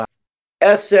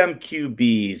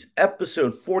SMQBs,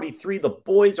 episode 43. The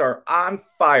boys are on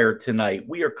fire tonight.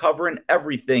 We are covering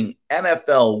everything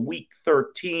NFL Week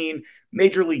 13,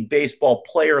 Major League Baseball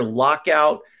player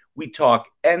lockout. We talk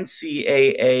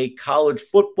NCAA college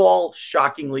football.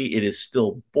 Shockingly, it is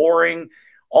still boring.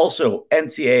 Also,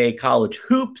 NCAA college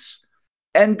hoops.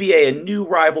 NBA, a new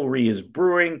rivalry is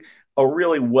brewing. A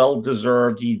really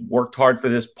well-deserved, he worked hard for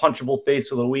this, punchable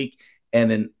face of the week,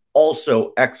 and an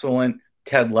also excellent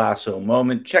Ted Lasso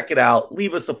moment. Check it out.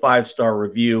 Leave us a 5-star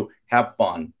review. Have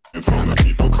fun. It's on the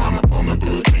people, climb up on the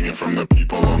booth, singing from the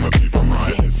people on the people. My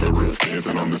hits the roof,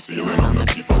 dancing on the ceiling on the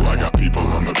people. I got people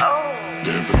on the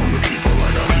dancing on the people.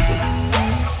 I got people.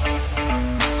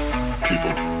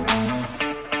 People.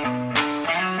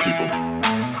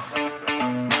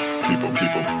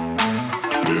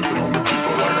 Dancing on the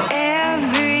people. I got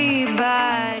everybody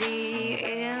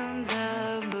in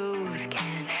the booth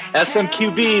can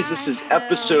SMQBs, this is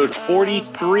episode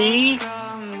 43.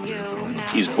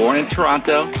 He's born in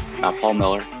Toronto, Paul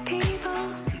Miller.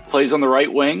 Plays on the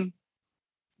right wing.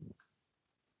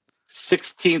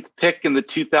 16th pick in the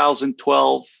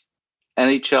 2012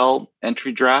 NHL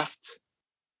entry draft.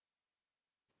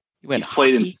 He's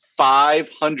played in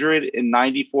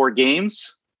 594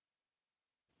 games.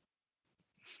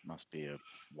 This must be a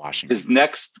Washington. His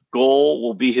next goal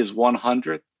will be his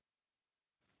 100th.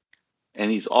 And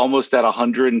he's almost at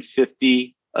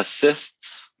 150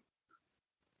 assists.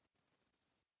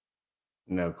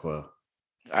 No clue.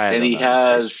 And he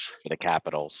has for the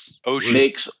Capitals.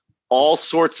 Makes all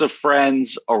sorts of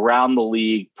friends around the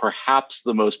league. Perhaps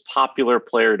the most popular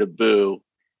player to boo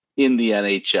in the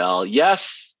NHL.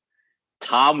 Yes,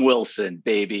 Tom Wilson,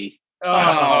 baby.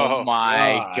 Oh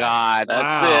my God!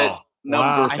 That's it.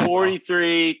 Number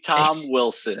 43, Tom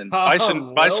Wilson.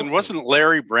 Bison wasn't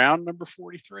Larry Brown number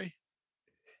 43?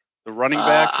 The running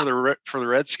back for the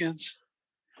Redskins?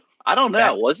 I don't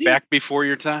know. Was he? Back before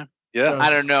your time? Yeah.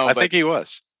 I don't know. I think he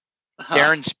was.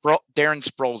 Darren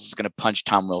Sproles is going to punch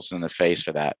Tom Wilson in the face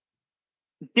for that.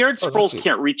 Darren Sproles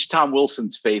can't reach Tom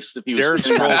Wilson's face if he was Darren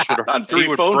Sproles on three he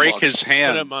would phone break books. his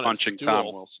hand punching Tom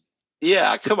Wilson.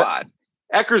 Yeah, come on.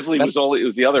 Eckersley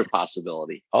was the other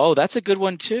possibility. Oh, that's a good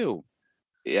one too.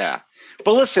 Yeah.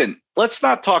 But listen, let's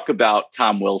not talk about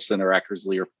Tom Wilson or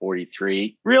Eckersley or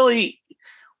 43. Really,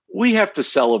 we have to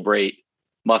celebrate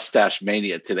Mustache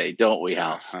Mania today, don't we,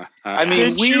 House? I mean,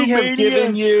 we have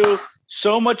given you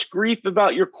so much grief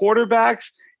about your quarterbacks,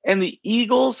 and the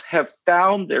Eagles have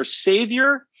found their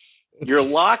savior. You're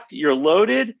locked, you're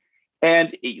loaded.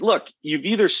 And look, you've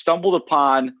either stumbled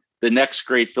upon the next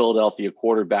great Philadelphia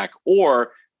quarterback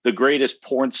or the greatest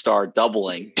porn star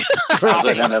doubling as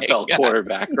an NFL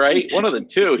quarterback, right? One of the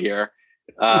two here.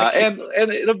 And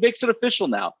it makes it official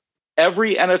now.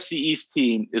 Every NFC East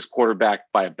team is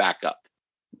quarterbacked by a backup.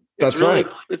 That's right.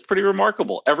 It's pretty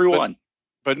remarkable. Everyone.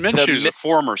 But Minshew's a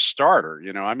former starter.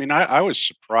 You know, I mean, I was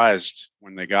surprised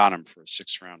when they got him for a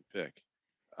 6th-round pick.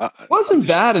 Wasn't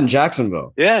bad in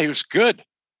Jacksonville. Yeah, he was good.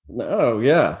 Oh,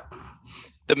 yeah.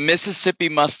 The Mississippi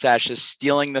Mustache is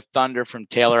stealing the thunder from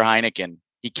Taylor Heineken.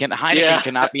 Heineken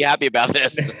cannot be happy about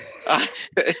this. I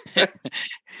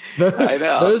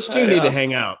know. Those two need to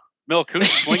hang out. Milk,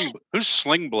 who's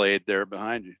Sling Blade there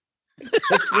behind you?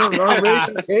 That's our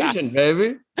racial occasion,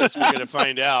 baby. Guess we're gonna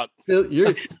find out.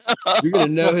 You're gonna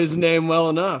know his name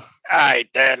well enough. All right,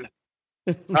 then.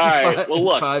 All right. Well,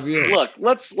 look. 5 years. Look.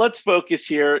 Let's focus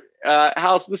here.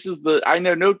 House. This is I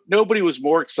know nobody was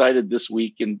more excited this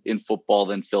week in football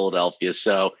than Philadelphia.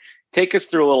 So take us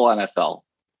through a little NFL.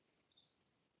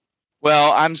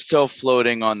 Well, I'm still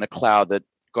floating on the cloud that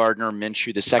Gardner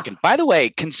Minshew II. By the way,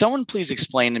 can someone please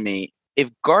explain to me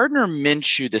if Gardner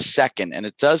Minshew II, and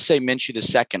it does say Minshew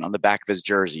II on the back of his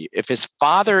jersey, if his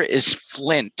father is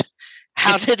Flint,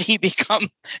 how did he become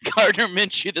Gardner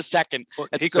Minshew II?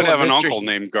 He could have an uncle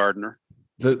named Gardner.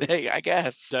 Hey, I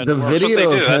guess. The That's what video they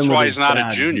of do. That's him why with he's his not a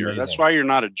dad is junior. amazing. That's why you're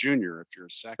not a junior if you're a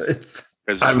second. Because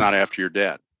it's not after your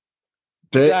dad.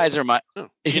 You guys are my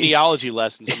Genealogy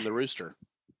lessons from the Rooster.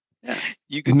 Yeah.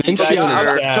 You can Minshew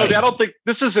Toby, is I don't think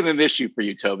this isn't an issue for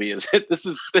you, Toby. Is it? This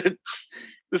is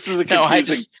a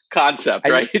confusing concept,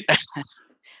 right?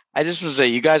 I just want to say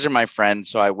you guys are my friends,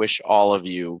 so I wish all of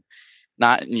you,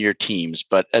 not in your teams,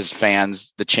 but as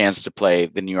fans, the chance to play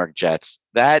the New York Jets.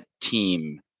 That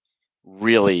team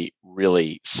really,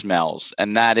 really smells,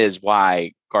 and that is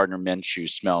why Gardner Minshew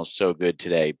smells so good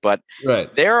today. But right.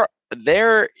 they're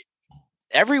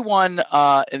everyone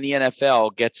in the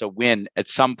NFL gets a win at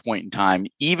some point in time.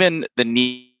 Even the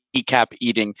kneecap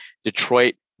eating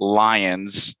Detroit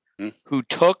Lions, who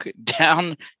took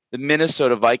down the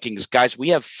Minnesota Vikings. Guys, we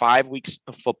have 5 weeks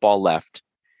of football left.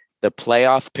 The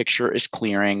playoff picture is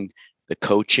clearing. The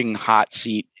coaching hot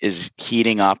seat is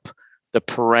heating up. The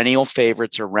perennial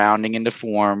favorites are rounding into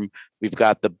form. We've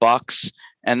got the Bucks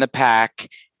and the Pack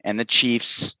and the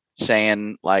Chiefs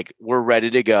saying, like, we're ready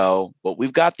to go. But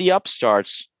we've got the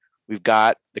upstarts. We've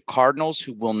got the Cardinals,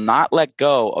 who will not let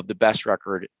go of the best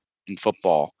record in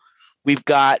football. We've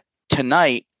got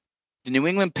tonight, the New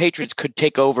England Patriots could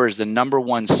take over as the number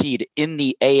 1 seed in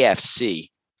the AFC.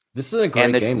 This is a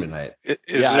great game tonight. Is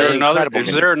Yeah, there another? incredible Is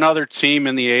game. there another team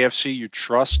in the AFC you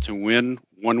trust to win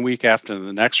one week after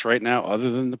the next right now,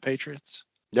 other than the Patriots?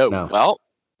 No. Well,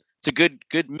 it's a good.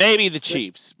 Maybe the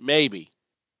Chiefs. Maybe.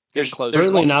 There's close.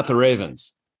 Certainly not the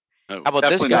Ravens. No. How about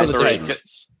this, Definitely not guys? the the Titans.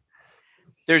 Ravens.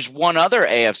 There's one other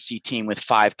AFC team with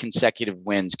 5 consecutive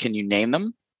wins. Can you name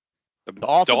them? The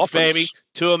Dolphins, baby.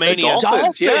 To a mania.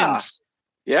 Dolphins, yeah.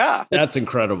 Yeah. That's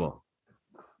incredible.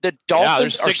 The Yeah, they're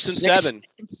Dolphins are 6 and 7.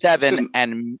 7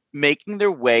 and making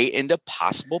their way into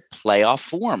possible playoff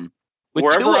form. With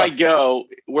Wherever Tua. I go,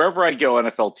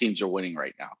 NFL teams are winning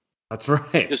right now. That's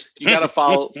right. Just you got to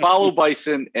follow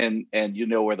Bison, and you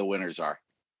know where the winners are.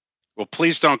 Well,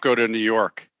 please don't go to New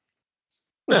York.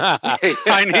 We're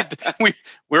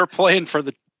playing for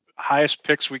the highest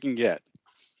picks we can get.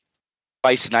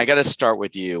 Bison, I got to start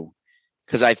with you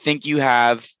because I think you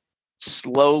have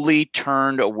slowly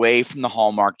turned away from the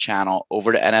Hallmark Channel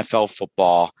over to NFL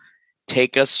football.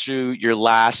 Take us through your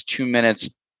last 2 minutes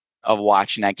of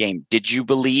watching that game. Did you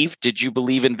believe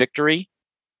in victory?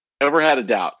 Never had a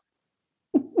doubt.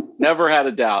 Never had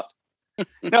a doubt.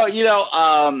 No,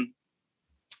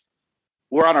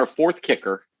 we're on our 4th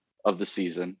kicker of the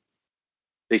season.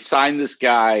 They signed this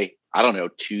guy, I don't know,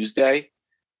 Tuesday.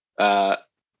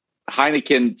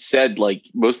 Heineken said, like,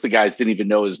 most of the guys didn't even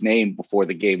know his name before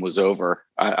the game was over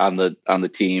on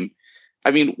the team. I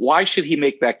mean, why should he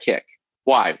make that kick?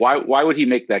 Why would he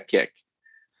make that kick?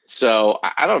 So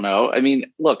I don't know. I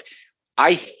mean, look,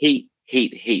 I hate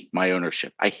my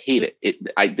ownership. I hate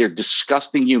it. They're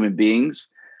disgusting human beings.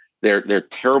 They're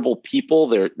terrible people.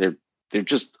 They're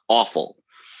just awful.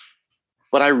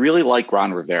 But I really like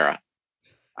Ron Rivera.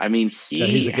 I mean,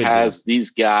 he has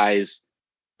these guys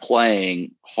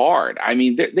playing hard. I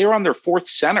mean, they're on their 4th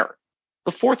center.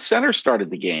 The 4th center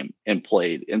started the game and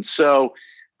played. And so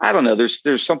I don't know.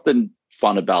 There's something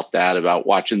fun about that, about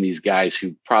watching these guys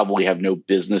who probably have no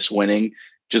business winning,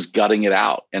 just gutting it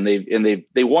out. And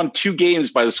they won 2 games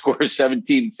by the score of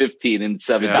 17-15 in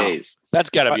 7 days. That's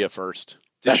got to be a first.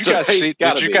 Did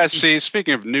you guys see?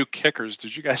 Speaking of new kickers,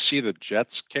 did you guys see the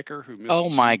Jets kicker who missed? Oh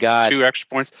my God, 2 extra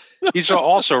points? He's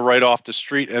also right off the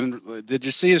street. And did you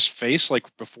see his face?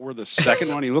 Like before the second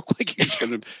one, he looked like he was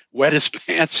going to wet his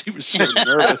pants. He was so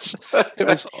nervous. It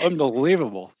was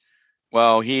unbelievable.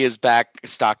 Well, he is back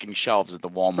stocking shelves at the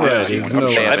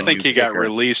Walmart. Yeah, I think he got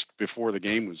released before the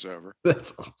game was over.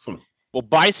 That's awesome. Well,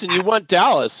 Bison, you want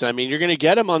Dallas. I mean, you're going to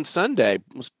get him on Sunday.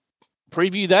 Let's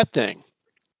preview that thing.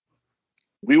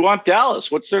 We want Dallas.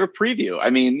 What's there to preview?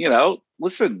 I mean,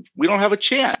 listen, we don't have a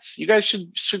chance. You guys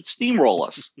should steamroll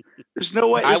us. There's no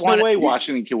way. There's no way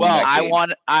Washington can win that game.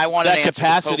 I want that an answer to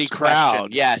capacity Pope's crowd.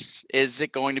 question. Yes, is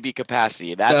it going to be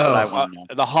capacity? That's No. what I want to know.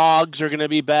 The Hogs are going to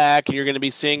be back, and you're going to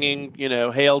be singing,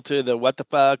 "Hail to the what the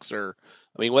fucks," or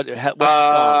I mean, what's the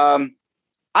song?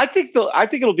 I think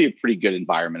it'll be a pretty good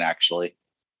environment. Actually,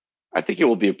 I think it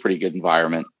will be a pretty good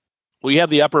environment. We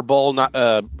have the upper bowl not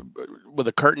with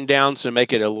a curtain down, so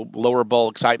make it a lower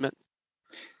bowl excitement.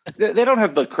 They don't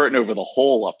have the curtain over the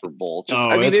whole upper bowl.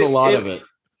 It's a lot of it.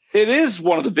 It is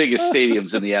one of the biggest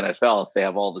stadiums in the NFL if they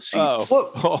have all the seats.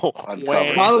 Wow.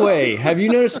 By the way, have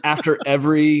you noticed after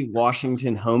every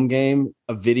Washington home game,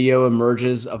 a video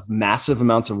emerges of massive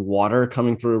amounts of water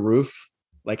coming through a roof,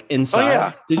 like inside? Oh,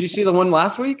 yeah. Did you see the one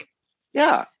last week?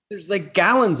 Yeah. There's like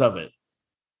gallons of it.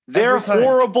 They're Every time.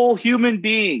 horrible human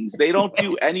beings. They don't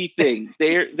do anything.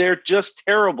 They're just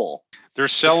terrible. They're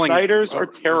selling. The Snyder's are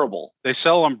terrible. They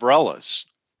sell umbrellas,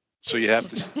 so you have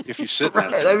to if you sit.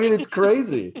 Right. I mean, it's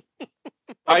crazy.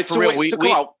 All right, For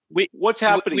real, what's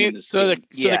happening in this So game?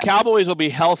 the Cowboys will be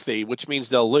healthy, which means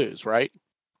they'll lose, right?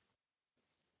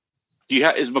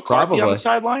 Is McCarthy on Probably. the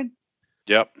sideline?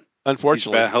 Yep.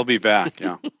 Unfortunately, He'll be back.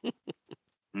 Yeah.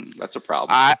 That's a problem.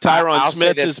 Tyron I'll say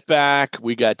Smith this. is back.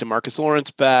 We got DeMarcus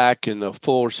Lawrence back, and the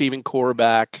full receiving core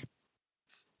back.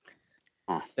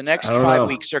 The next I don't 5 know.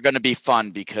 weeks are going to be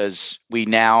fun because we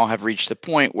now have reached the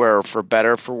point where, for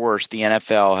better or for worse, the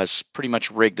NFL has pretty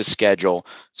much rigged the schedule.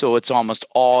 So it's almost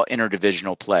all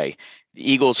interdivisional play.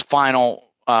 The Eagles'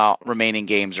 final remaining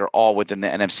games are all within the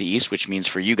NFC East, which means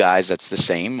for you guys, that's the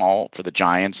same, all for the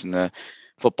Giants and the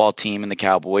football team and the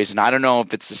Cowboys. And I don't know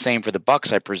if it's the same for the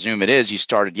Bucks. I presume it is. You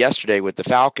started yesterday with the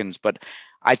Falcons, but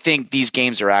I think these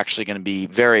games are actually going to be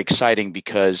very exciting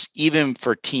because even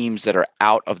for teams that are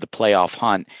out of the playoff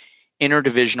hunt,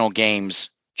 interdivisional games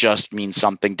just mean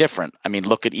something different. I mean,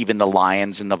 look at even the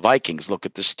Lions and the Vikings. Look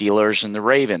at the Steelers and the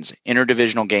Ravens.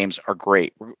 Interdivisional games are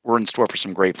great. We're in store for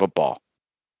some great football.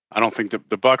 I don't think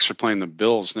the Bucks are playing the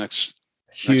Bills next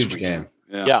Huge week. game.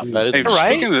 Yeah, that is Hey, All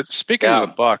right. speaking of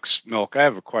the Bucks, Milk, I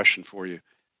have a question for you.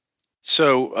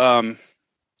 So,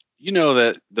 you know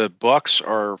that the Bucks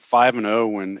are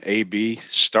 5-0 when AB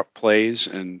plays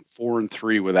and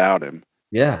 4-3 without him.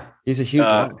 Yeah, he's a huge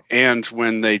one. And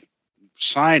when they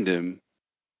signed him,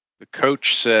 the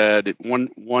coach said,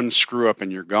 "One screw up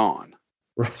and you're gone."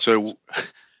 Right. So,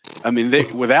 I mean,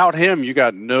 without him, you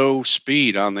got no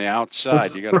speed on the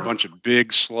outside. You got a bunch of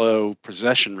big, slow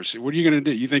possession receivers. What are you going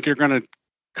to do? You think you're going to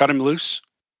cut him loose?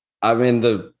 I mean,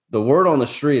 the word on the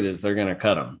street is they're going to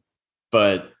cut him,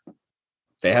 but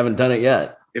they haven't done it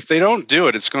yet. If they don't do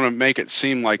it, it's going to make it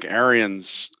seem like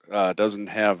Arians doesn't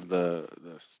have the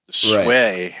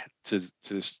sway to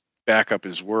back up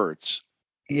his words.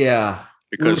 Yeah,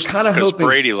 because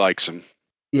Brady likes him.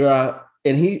 Yeah,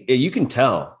 and you can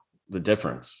tell the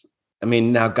difference. I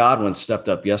mean, now Godwin stepped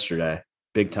up yesterday,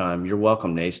 big time. You're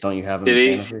welcome, Nace. Don't you have him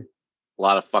in fantasy? A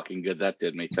lot of fucking good that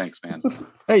did me. Thanks, man.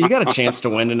 Hey, you got a chance to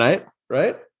win tonight,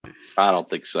 right? I don't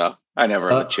think so. I never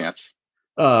have a chance.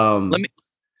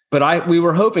 But we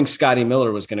were hoping Scotty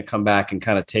Miller was going to come back and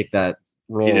kind of take that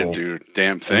role. He didn't do a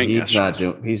damn thing.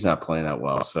 He's not playing that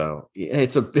well. So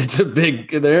it's a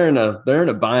big. They're in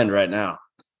a bind right now.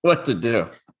 What to do?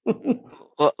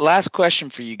 Well, last question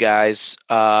for you guys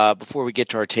before we get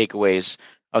to our takeaways.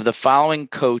 Of the following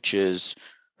coaches,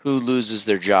 who loses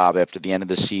their job after the end of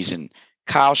the season?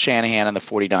 Kyle Shanahan of the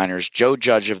 49ers, Joe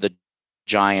Judge of the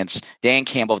Giants, Dan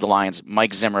Campbell of the Lions,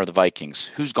 Mike Zimmer of the Vikings.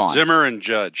 Who's gone? Zimmer and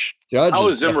Judge. How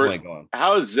is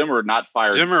Zimmer not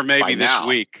fired? Zimmer maybe this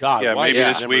week. God, maybe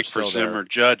this Zimmer's week for Zimmer. there?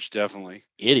 Judge definitely.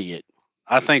 Idiot.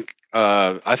 I think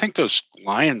those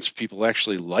Lions people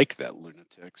actually like that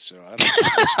lunatic, so I don't think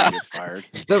he's going to get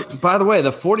fired. By the way,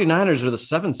 the 49ers are the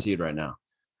 7th seed right now.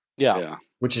 Yeah.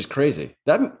 Which is crazy.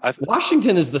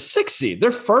 Washington is the 6th seed.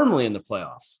 They're firmly in the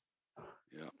playoffs.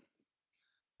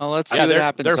 Well, let's see what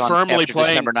happens. They're firmly playing.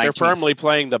 December 19th. They're firmly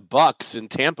playing the Bucks in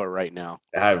Tampa right now.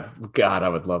 I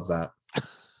would love that.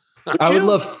 I would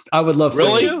love.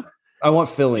 Really? Philly. I want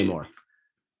Philly more,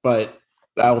 but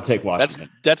I will take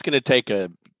Washington. That's going to take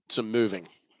some moving.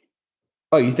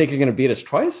 Oh, you think you're going to beat us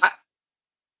twice?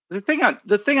 The thing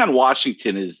on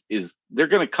Washington is they're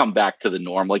going to come back to the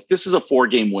norm. Like, this is a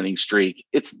 4-game winning streak.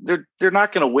 They're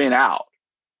not going to win out.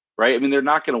 Right? I mean, they're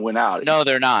not going to win out. No,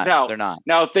 they're not. Now, they're not.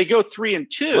 Now, if they go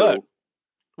 3-2,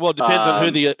 well, it depends on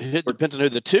who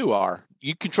the two are.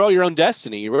 You control your own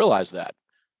destiny. You realize that.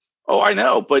 Oh, I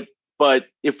know, but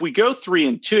if we go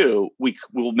 3-2,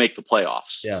 we'll make the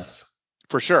playoffs. Yes,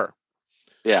 for sure.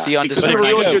 Yeah. See, on because December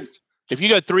if you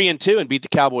go 3-2 and beat the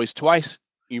Cowboys twice,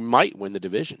 you might win the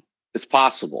division. It's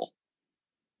possible.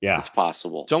 Yeah, it's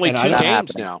possible. It's only 2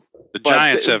 games now. The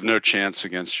Giants have no chance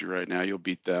against you right now. You'll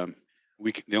beat them.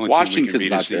 The only team we can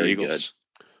beat is the Eagles.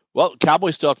 Good. Well,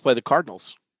 Cowboys still have to play the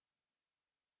Cardinals.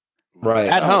 Right.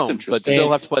 At home, but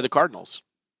still have to play the Cardinals.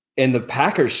 And the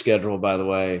Packers' schedule, by the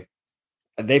way,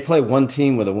 they play one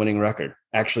team with a winning record.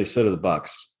 Actually, so do the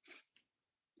Bucks.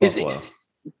 Is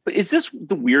this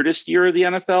the weirdest year of the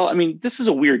NFL? I mean, this is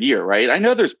a weird year, right? I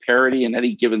know there's parity in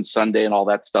any given Sunday and all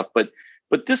that stuff, but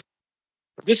this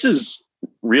is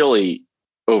really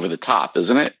over the top,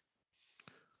 isn't it?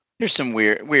 There's some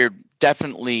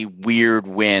definitely weird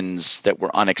wins that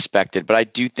were unexpected, but I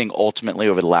do think ultimately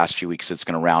over the last few weeks it's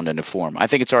going to round into form. I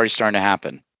think it's already starting to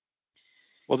happen.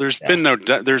 Well, there's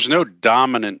no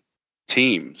dominant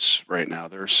teams right now.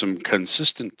 There are some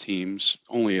consistent teams,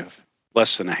 only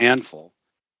less than a handful,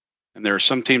 and there are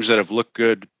some teams that have looked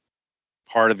good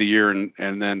part of the year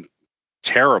and then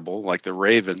terrible, like the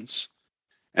Ravens.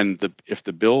 And if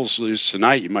the Bills lose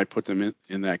tonight, you might put them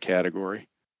in that category.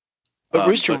 But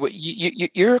Rooster,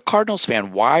 you're a Cardinals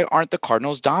fan. Why aren't the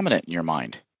Cardinals dominant in your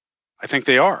mind? I think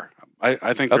they are.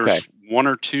 I think there's 1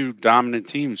 or 2 dominant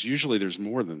teams. Usually there's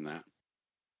more than that.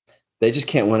 They just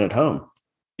can't win at home.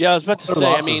 Yeah, I was about to say.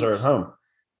 I mean, are at home.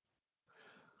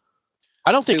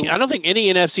 I don't think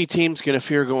any NFC team's going to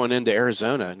fear going into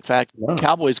Arizona. In fact,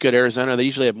 Cowboys go to Arizona. They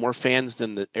usually have more fans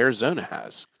than the Arizona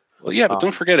has. Well, yeah, but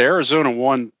don't forget Arizona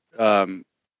won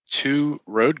 2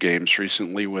 road games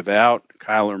recently without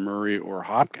Kyler Murray or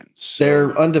Hopkins. So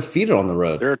they're undefeated on the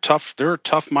road. They're a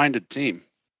tough-minded team.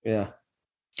 Yeah.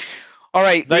 All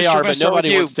right, they are, but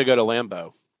nobody wants to go to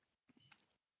Lambeau.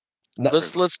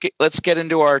 Let's get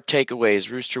into our takeaways.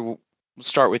 Rooster, we'll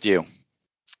start with you.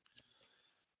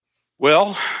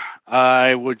 Well,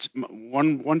 I would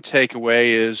one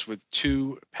takeaway is with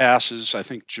 2 passes, I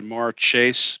think Jamar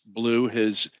Chase blew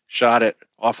his shot at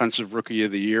Offensive Rookie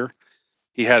of the Year.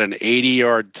 He had an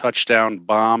 80-yard touchdown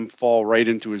bomb fall right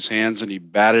into his hands, and he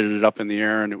batted it up in the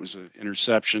air, and it was an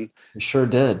interception. He sure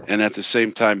did. And at the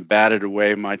same time, batted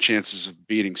away my chances of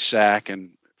beating sack and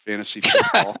fantasy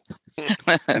football.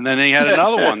 And then he had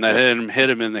another one that hit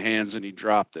him in the hands, and he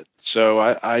dropped it. So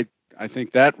I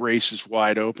think that race is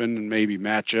wide open, and maybe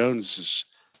Matt Jones is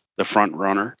the front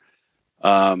runner.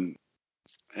 Other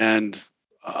than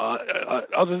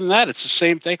that, it's the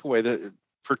same takeaway. That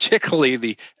particularly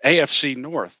the AFC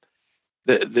North,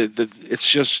 it's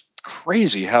just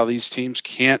crazy how these teams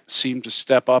can't seem to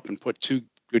step up and put 2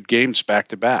 good games back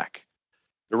to back.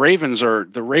 The Ravens are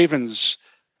the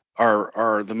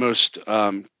most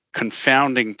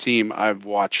confounding team I've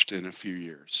watched in a few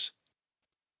years.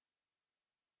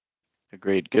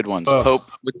 Agreed. Good ones. Oh.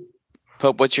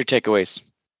 Pope, what's your takeaways?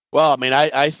 Well, I mean,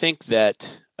 I think that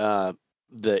the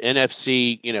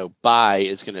NFC, bye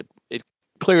is going to.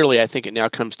 Clearly, I think it now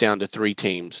comes down to 3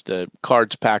 teams: the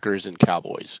Cards, Packers, and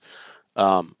Cowboys.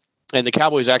 And the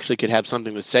Cowboys actually could have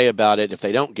something to say about it if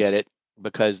they don't get it,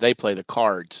 because they play the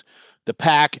Cards. The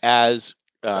Pack, as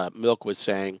Milk was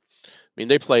saying, I mean,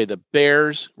 they play the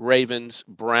Bears, Ravens,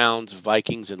 Browns,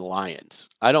 Vikings, and Lions.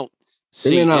 I don't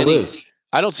see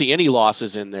any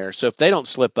losses in there. So if they don't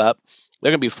slip up, they're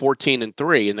going to be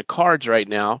 14-3. And the Cards right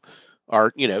now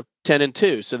are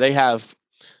 10-2. So they have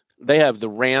the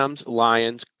Rams,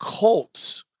 Lions,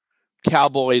 Colts,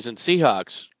 Cowboys, and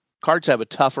Seahawks. Cards have a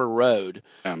tougher road.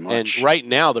 And right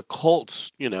now the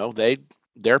Colts,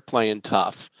 they're playing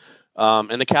tough.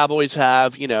 And the Cowboys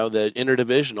have, the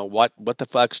interdivisional, what the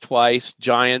fuck's twice,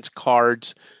 Giants,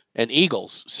 Cards, and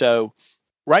Eagles. So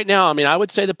right now, I mean, I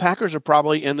would say the Packers are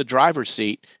probably in the driver's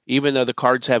seat, even though the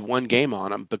Cards have 1 game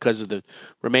on them because of the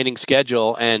remaining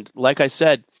schedule. And like I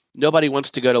said, nobody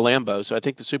wants to go to Lambeau, so I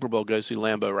think the Super Bowl goes to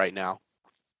Lambeau right now.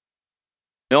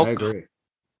 Milk? I agree.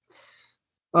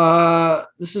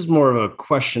 This is more of a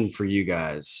question for you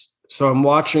guys. So I'm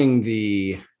watching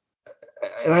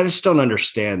and I just don't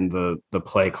understand the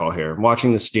play call here. I'm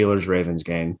watching the Steelers-Ravens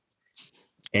game,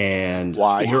 and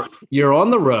why? You're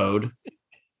on the road.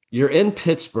 You're in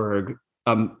Pittsburgh.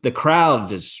 The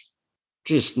crowd is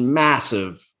just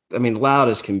massive. I mean, loud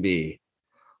as can be.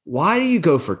 Why do you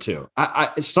go for 2?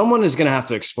 Someone is going to have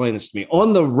to explain this to me.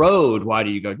 On the road, why do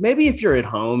you go? Maybe if you're at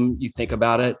home, you think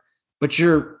about it, but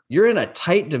you're in a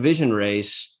tight division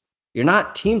race.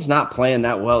 Team's not playing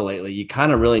that well lately. You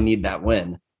kind of really need that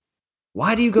win.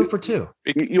 Why do you go for 2?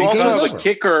 You also have a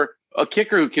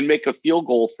kicker who can make a field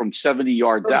goal from 70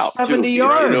 yards out. 70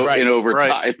 yards in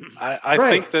overtime. Right. I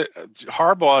think that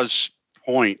Harbaugh's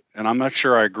point, and I'm not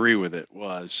sure I agree with it,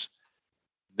 was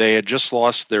they had just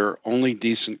lost their only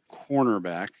decent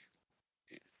cornerback.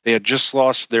 They had just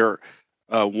lost their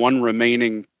 1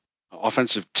 remaining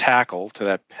offensive tackle to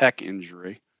that pec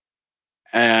injury.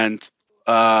 And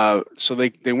so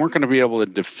they weren't going to be able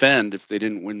to defend if they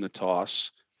didn't win the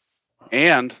toss.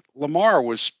 And Lamar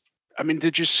was, I mean,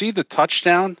 did you see the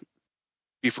touchdown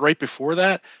right before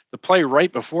that? The play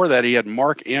right before that, he had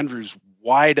Mark Andrews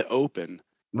wide open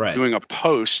doing a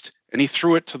post, and he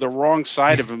threw it to the wrong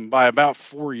side of him by about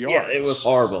 4 yards. Yeah, it was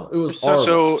horrible. It was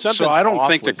horrible. So I don't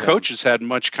think the coaches had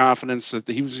much confidence that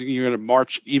he was going to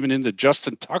march even into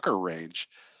Justin Tucker range.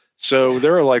 So they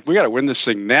were like, we got to win this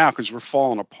thing now because we're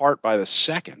falling apart by the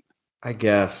second. I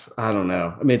guess. I don't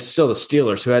know. I mean, it's still the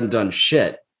Steelers who hadn't done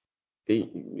shit.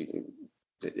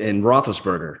 In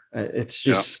Roethlisberger, it's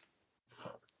just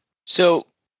so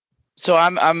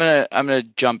I'm gonna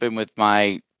jump in with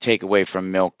my takeaway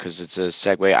from Milk because it's a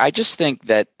segue. I just think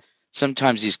that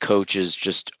sometimes these coaches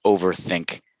just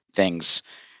overthink things.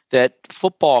 That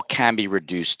football can be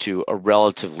reduced to a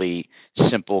relatively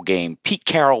simple game. Pete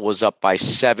Carroll was up by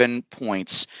 7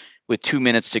 points with 2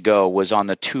 minutes to go, was on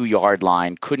the 2-yard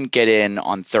line, couldn't get in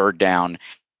on 3rd down.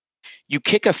 You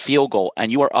kick a field goal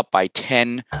and you are up by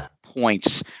 10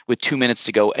 points with 2 minutes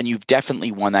to go, and you've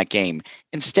definitely won that game.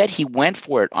 Instead, he went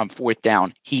for it on 4th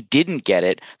down. He didn't get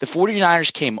it. The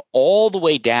 49ers came all the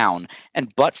way down, and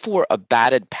but for a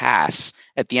batted pass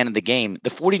at the end of the game, the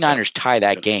 49ers tie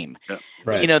that game. Yeah.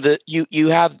 right. You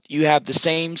have the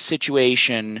same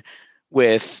situation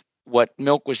with what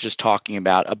Milk was just talking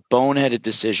about, a boneheaded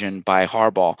decision by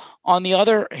Harbaugh. On the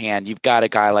other hand, you've got a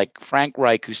guy like Frank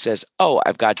Reich who says, oh,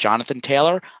 I've got Jonathan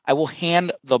Taylor. I will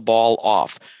hand the ball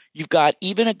off. You've got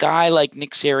even a guy like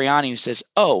Nick Sirianni who says,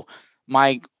 oh,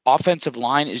 my offensive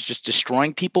line is just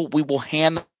destroying people. We will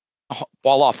hand the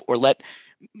ball off or let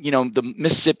the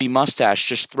Mississippi Mustache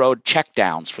just throw check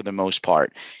downs for the most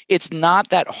part. It's not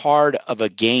that hard of a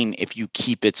game if you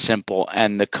keep it simple.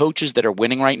 And the coaches that are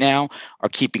winning right now are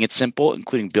keeping it simple,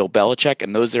 including Bill Belichick,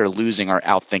 and those that are losing are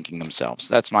outthinking themselves.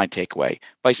 That's my takeaway.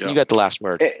 Bison, you got the last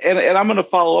word. And I'm going to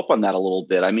follow up on that a little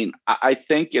bit. I mean, I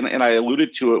think, and I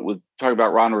alluded to it with talking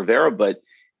about Ron Rivera, but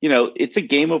it's a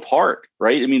game of heart,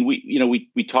 right? I mean,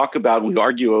 we talk about, we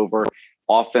argue over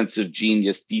offensive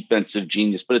genius, defensive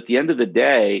genius, but at the end of the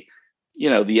day,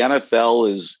 the NFL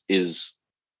is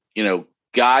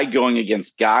guy going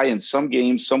against guy. In some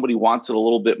games, somebody wants it a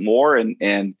little bit more, and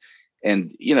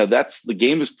that's the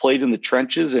game is played in the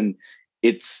trenches, and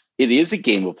it is a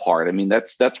game of heart. I mean,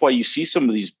 that's why you see some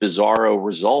of these bizarro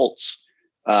results.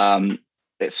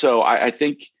 So I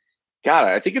think. God,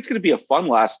 I think it's going to be a fun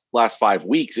last 5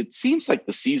 weeks. It seems like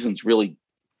the season's really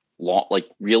long,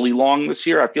 really long this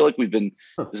year. I feel like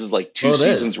this is like two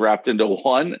seasons wrapped into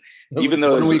one. Even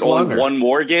though there's only one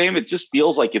more game, it just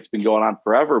feels like it's been going on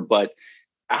forever. But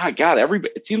God,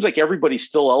 it seems like everybody's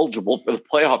still eligible for the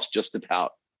playoffs just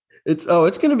about. It's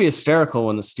going to be hysterical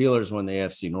when the Steelers win the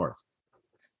AFC North.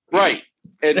 Right.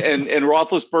 And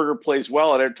Roethlisberger plays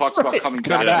well, and it talks about coming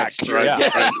back next year.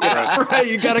 Right.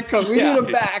 You got to come. We need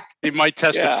him back. He might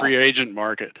test the free agent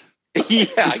market.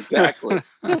 Yeah, exactly.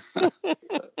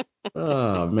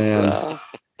 Oh man.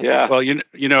 Yeah.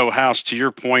 Well, House, to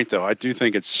your point though, I do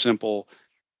think it's simple,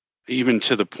 even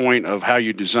to the point of how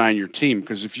you design your team.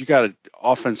 Because if you got an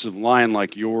offensive line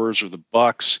like yours or the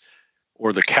Bucks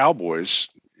or the Cowboys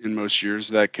in most years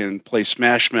that can play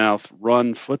smash mouth,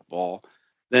 run football,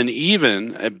 then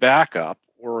even a backup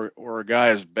or a guy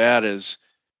as bad as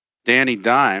Danny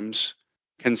Dimes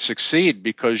can succeed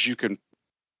because you can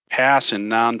pass in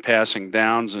non-passing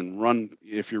downs and run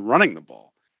if you're running the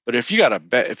ball. But if you got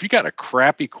a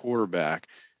crappy quarterback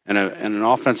and an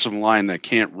offensive line that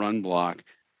can't run block,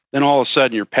 then all of a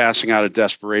sudden you're passing out of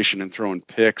desperation and throwing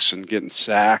picks and getting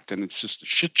sacked, and it's just a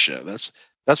shit show. That's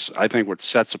I think what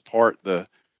sets apart the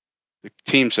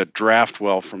teams that draft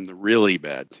well from the really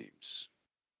bad teams.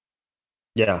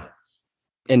 Yeah.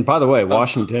 And by the way,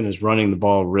 Washington is running the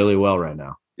ball really well right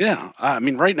now. Yeah. I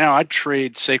mean, right now I'd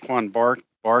trade Saquon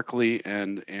Barkley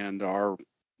and our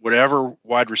whatever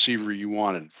wide receiver you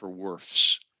wanted for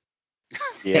Wirfs.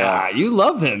 Yeah, you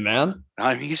love him, man.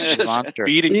 I mean, he's just monster.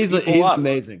 beating He's people up.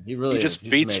 amazing. He really just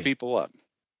beats people up.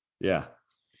 Yeah.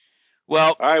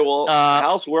 Well, all right. Well,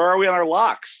 House, where are we on our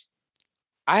locks?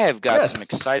 I have got some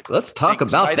exciting. Let's talk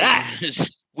about that.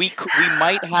 We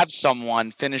might have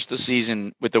someone finish the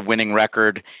season with a winning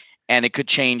record, and it could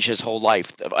change his whole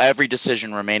life. Every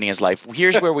decision remaining his life.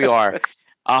 Here's where we are.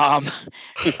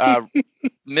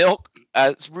 Milk.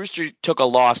 Rooster took a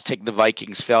loss. Take the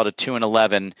Vikings. Fell to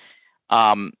 2-11.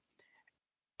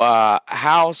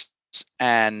 House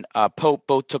and Pope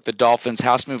both took the Dolphins.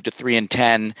 House moved to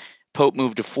 3-10. Pope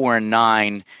moved to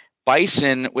 4-9.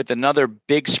 Bison with another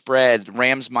big spread,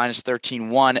 Rams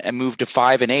 -13-1, and moved to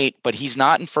 5-8, but he's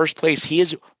not in first place. He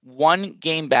is one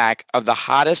game back of the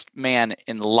hottest man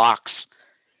in locks.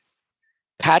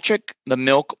 Patrick the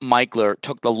Milk Michler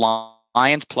took the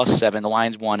Lions +7. The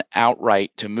Lions won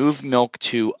outright to move Milk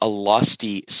to a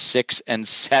lusty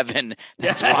 6-7.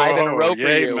 That's 5 in a row for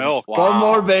you. Milk. Wow. One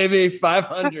more, baby.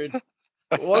 500.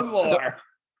 One more.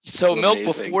 So, Milk,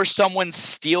 before someone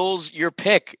steals your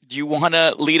pick, do you want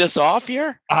to lead us off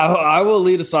here? I will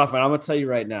lead us off, and I'm going to tell you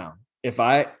right now. If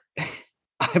I'm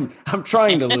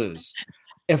trying to lose.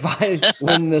 If I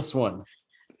win this one,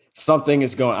 something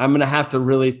is going. I'm going to have to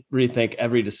really rethink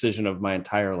every decision of my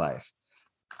entire life.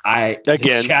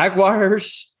 The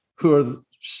Jaguars, who are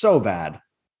so bad,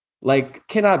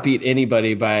 cannot beat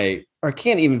anybody or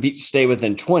can't even stay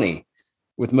within 20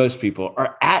 with most people,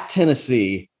 are at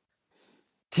Tennessee.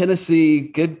 Tennessee,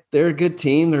 good. They're a good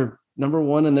team. They're number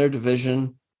one in their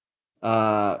division.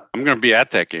 I'm going to be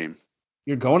at that game.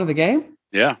 You're going to the game?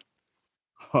 Yeah.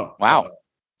 Huh. Wow.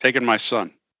 Taking my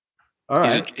son. All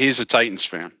right. He's a Titans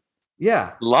fan.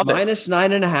 Yeah. Love it.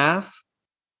 -9.5.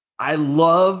 I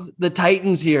love the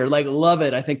Titans here. Love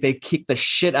it. I think they kicked the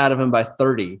shit out of him by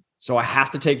 30. So I have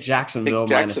to take Jacksonville.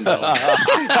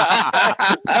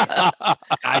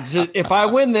 If I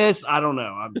win this, I don't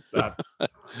know.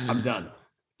 I'm done.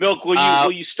 Milk,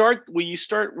 will you start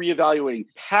reevaluating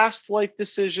past life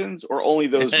decisions or only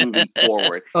those moving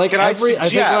forward? Can I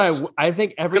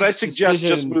suggest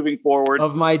just moving forward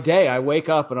of my day? I wake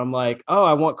up and I'm like, oh,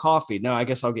 I want coffee. No, I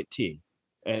guess I'll get tea.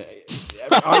 I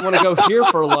want to go here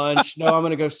for lunch. No, I'm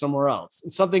going to go somewhere else.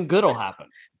 And something good will happen.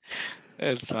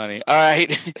 That's funny. All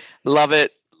right. Love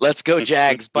it. Let's go,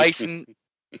 Jags. Bison,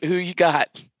 who you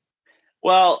got?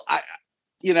 Well,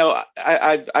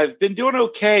 I've been doing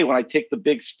okay when I take the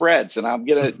big spreads, and I'm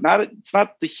gonna it's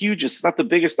not the hugest, it's not the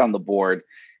biggest on the board,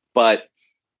 but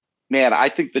man, I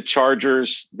think the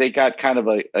Chargers, they got kind of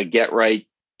a get right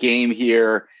game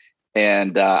here,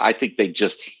 and I think they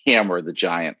just hammer the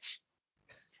Giants.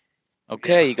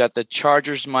 Okay, you got the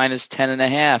Chargers minus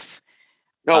 10.5.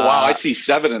 Oh wow, I see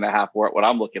 7.5 what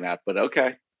I'm looking at, but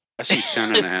okay. I see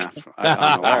 10.5. I don't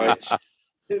know why it's-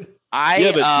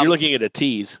 Yeah, but you're looking at a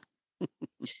tease.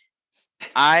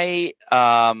 I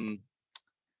have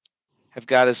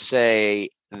got to say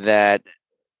that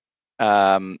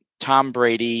Tom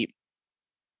Brady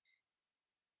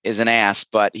is an ass,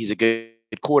 but he's a good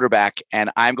quarterback,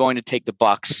 and I'm going to take the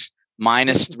Bucks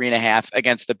minus 3.5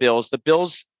 against the Bills. The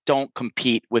Bills don't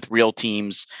compete with real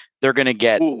teams. They're going to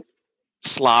get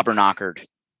slobber knockered.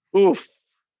 Oof.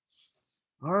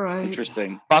 All right.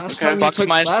 Interesting. Bucks minus 3.5.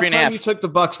 Last time you took the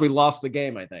Bucks, we lost the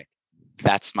game, I think.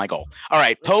 That's my goal. All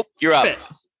right, Pope, you're up.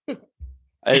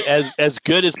 As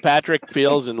good as Patrick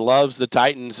feels and loves the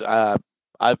Titans, I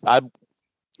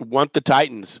want the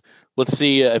Titans. Let's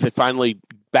see if it finally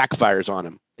backfires on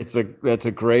him. That's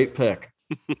a great pick.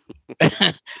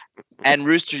 And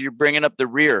Rooster, you're bringing up the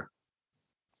rear.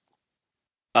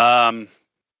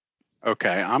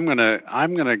 Okay, I'm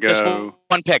gonna go.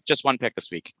 Just one pick this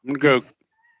week. I'm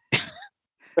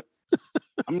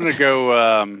gonna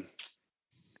go.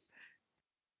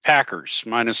 Packers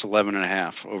minus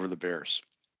 11.5 over the Bears.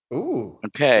 Ooh.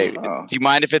 Okay. Oh. Do you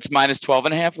mind if it's minus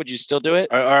 12.5? Would you still do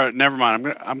it? All right, never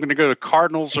mind. I'm gonna go to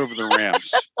Cardinals over the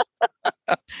Rams.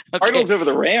 Okay. Cardinals over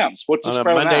the Rams. What's the On a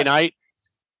spread on Monday that? night,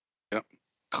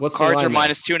 What's the Cards line are now?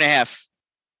 minus 2.5.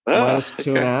 Minus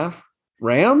Okay. 2.5.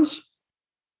 Rams?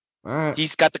 All right.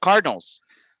 He's got the Cardinals.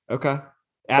 Okay.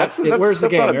 That's Where's the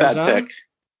game? not a bad Arizona? pick.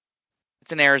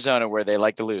 It's in Arizona where they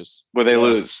like to lose. Where they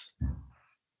lose.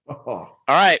 Oh. All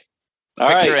right. All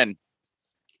Picks right. are in.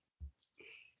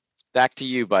 Back to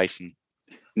you, Bison.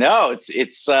 No,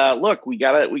 it's look, we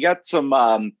got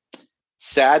some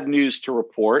sad news to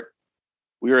report.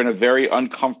 We are in a very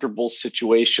uncomfortable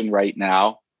situation right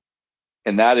now,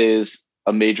 and that is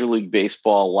a Major League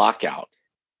Baseball lockout.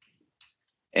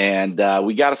 And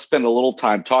we got to spend a little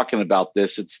time talking about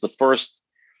this. It's the first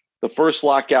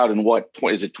lockout in what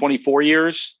is it, 24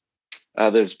 years?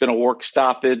 There's been a work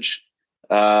stoppage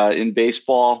in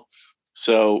baseball,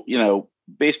 so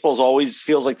baseball's always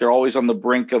feels like they're always on the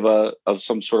brink of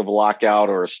some sort of a lockout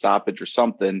or a stoppage or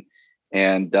something.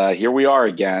 And here we are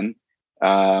again.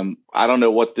 I don't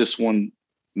know what this one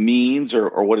means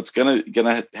or what it's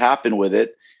gonna happen with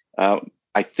it.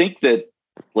 I think that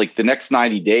like the next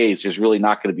 90 days, there's really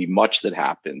not going to be much that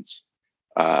happens.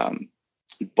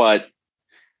 But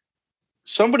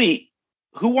somebody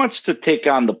who wants to take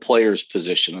on the player's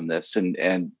position in this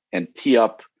and tee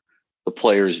up the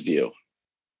player's view.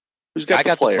 Who's got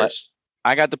the players?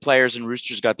 I got the players, and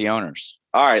Rooster's got the owners.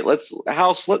 All right,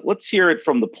 let's hear it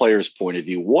from the player's point of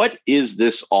view. What is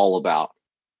this all about?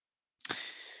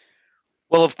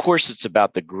 Well, of course, it's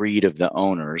about the greed of the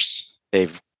owners.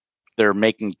 They're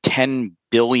making $10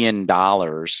 billion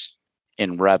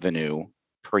in revenue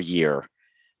per year.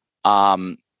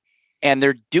 And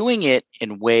they're doing it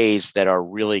in ways that are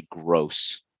really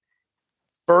gross.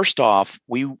 First off,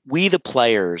 we the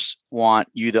players want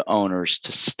you, the owners,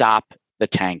 to stop the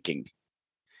tanking.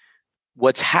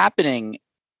 What's happening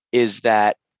is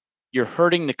that you're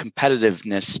hurting the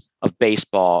competitiveness of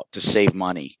baseball to save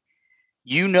money.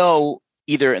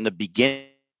 Either in the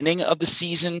beginning of the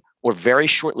season or very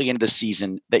shortly into the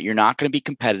season that you're not going to be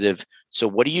competitive. So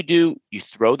what do? You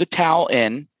throw the towel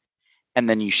in, and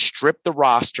then you strip the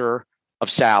roster of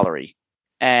salary,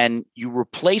 and you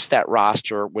replace that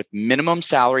roster with minimum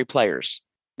salary players.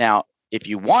 Now, if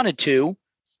you wanted to,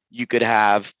 you could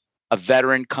have a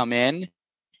veteran come in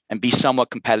and be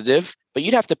somewhat competitive, but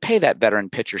you'd have to pay that veteran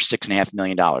pitcher $6.5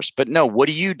 million. But no, what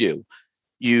do?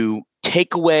 You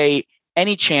take away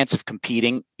any chance of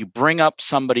competing. You bring up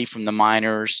somebody from the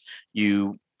minors,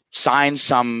 you sign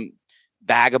some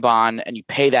vagabond, and you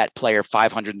pay that player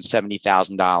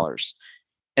 $570,000.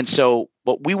 And so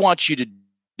what we want you to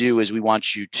do is we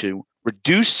want you to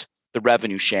reduce the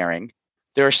revenue sharing.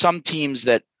 There are some teams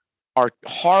that are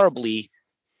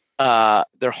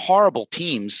they're horrible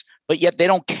teams, but yet they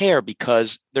don't care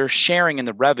because they're sharing in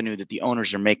the revenue that the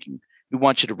owners are making. We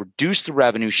want you to reduce the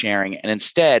revenue sharing and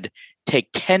instead take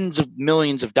tens of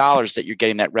millions of dollars that you're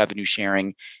getting that revenue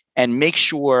sharing and make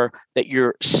sure that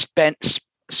you're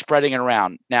spreading it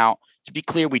around. Now, to be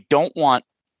clear, we don't want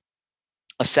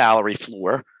a salary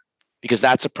floor because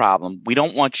that's a problem. We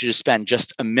don't want you to spend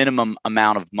just a minimum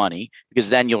amount of money because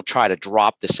then you'll try to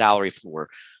drop the salary floor.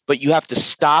 But you have to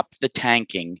stop the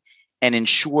tanking and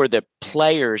ensure that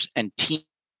players and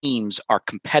teams are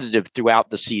competitive throughout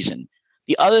the season.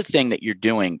 The other thing that you're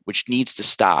doing, which needs to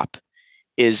stop,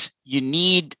 is you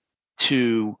need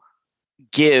to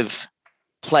give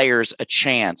players a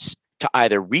chance to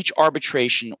either reach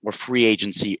arbitration or free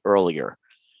agency earlier.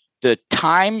 The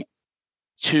time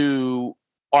to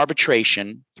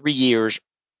arbitration, 3 years,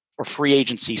 or free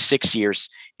agency, 6 years,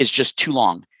 is just too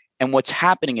long. And what's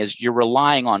happening is you're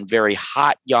relying on very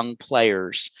hot young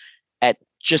players at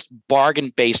just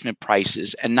bargain basement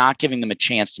prices and not giving them a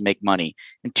chance to make money.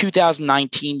 In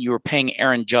 2019, you were paying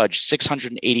Aaron Judge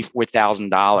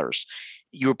 $684,000.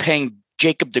 You were paying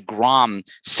Jacob deGrom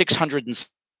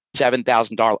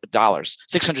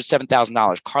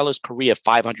 $607,000. Carlos Correa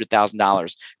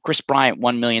 $500,000. Chris Bryant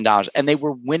 $1 million, and they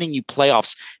were winning you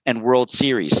playoffs and World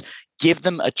Series. Give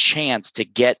them a chance to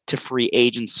get to free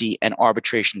agency and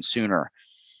arbitration sooner.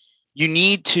 You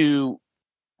need to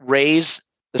raise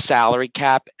the salary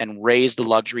cap and raise the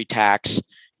luxury tax.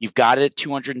 You've got it at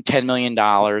 $210 million.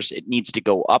 It needs to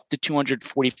go up to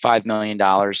 $245 million.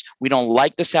 We don't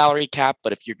like the salary cap,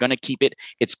 but if you're going to keep it,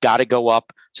 it's got to go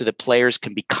up so that players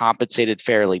can be compensated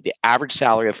fairly. The average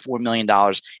salary of $4 million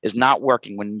is not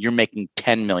working when you're making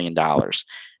 $10 million.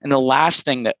 And the last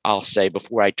thing that I'll say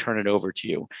before I turn it over to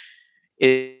you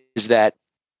is that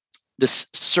this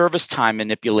service time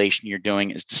manipulation you're doing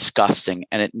is disgusting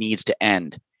and it needs to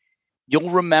end.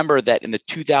 You'll remember that in the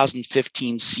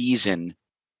 2015 season,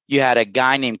 you had a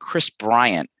guy named Chris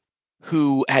Bryant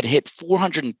who had hit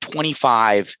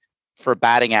 425 for a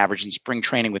batting average in spring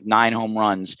training with 9 home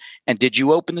runs. And did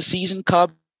you open the season,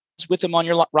 Cubs, with him on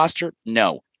your roster?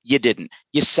 No, you didn't.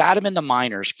 You sat him in the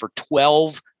minors for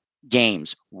 12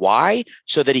 games. Why?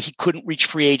 So that he couldn't reach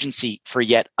free agency for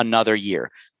yet another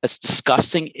year. That's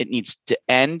disgusting. It needs to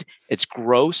end. It's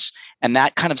gross. And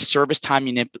that kind of service time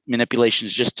manipulation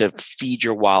is just to feed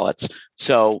your wallets.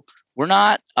 So we're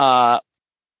not,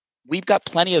 we've got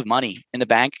plenty of money in the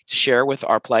bank to share with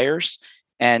our players.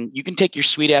 And you can take your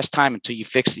sweet ass time until you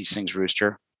fix these things,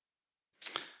 Rooster.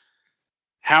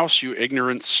 House, you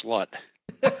ignorant slut.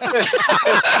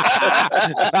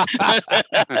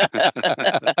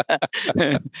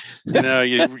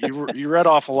 You read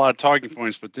off a lot of talking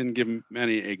points, but didn't give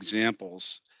many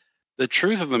examples. The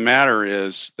truth of the matter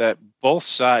is that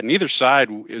neither side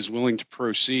is willing to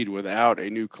proceed without a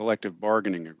new collective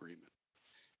bargaining agreement.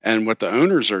 And what the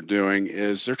owners are doing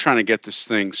is they're trying to get this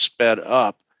thing sped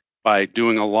up by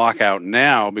doing a lockout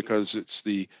now, because it's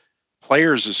the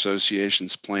Players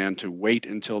Association's plan to wait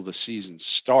until the season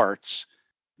starts,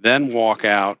 then walk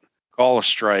out, call a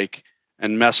strike,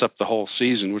 and mess up the whole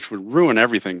season, which would ruin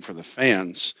everything for the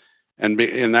fans, and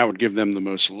that would give them the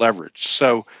most leverage.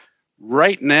 So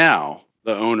right now,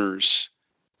 the owners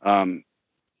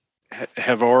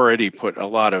have already put a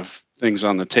lot of things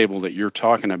on the table that you're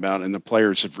talking about, and the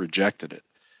players have rejected it.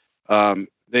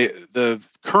 The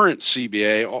current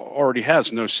CBA already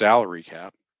has no salary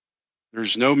cap.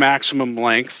 There's no maximum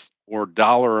length or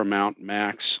dollar amount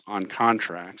max on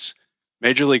contracts.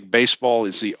 Major League Baseball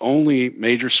is the only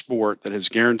major sport that has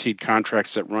guaranteed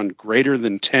contracts that run greater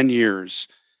than 10 years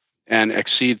and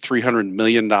exceed $300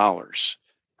 million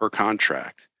per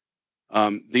contract.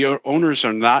 The owners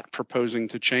are not proposing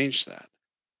to change that.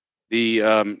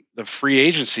 The free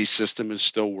agency system is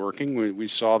still working. We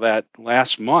saw that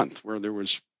last month, where there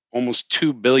was almost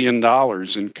 $2 billion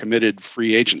in committed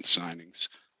free agent signings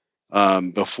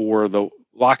before the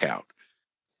lockout.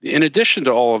 In addition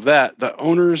to all of that, the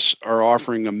owners are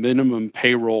offering a minimum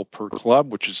payroll per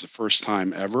club, which is the first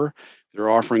time ever.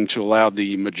 They're offering to allow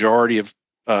the majority of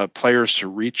players to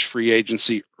reach free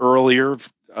agency earlier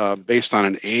based on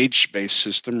an age-based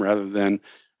system rather than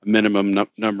a minimum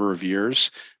number of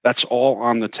years. That's all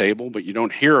on the table, but you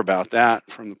don't hear about that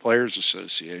from the Players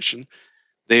Association.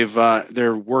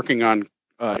 They're working on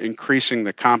increasing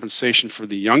the compensation for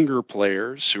the younger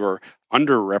players who are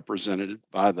underrepresented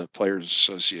by the Players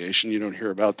Association. You don't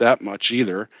hear about that much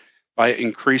either, by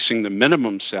increasing the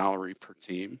minimum salary per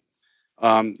team.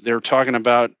 They're talking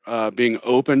about being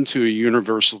open to a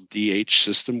universal DH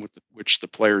system, which the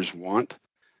players want.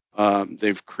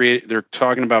 They're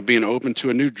talking about being open to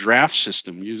a new draft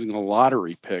system using a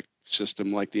lottery pick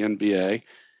system like the NBA.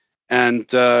 And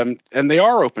they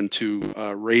are open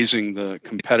to raising the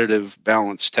competitive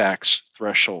balance tax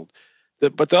threshold.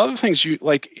 But the other things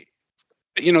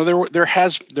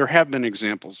there have been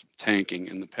examples of tanking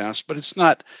in the past, but it's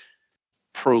not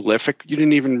prolific. You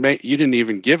didn't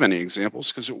even give any examples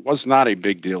because it was not a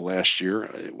big deal last year.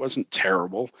 It wasn't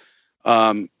terrible.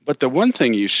 But the one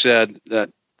thing you said that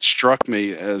struck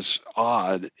me as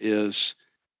odd is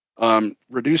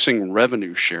reducing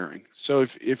revenue sharing. So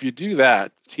if you do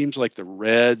that, teams like the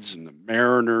Reds and the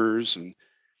Mariners and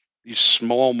these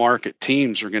small market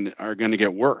teams are going to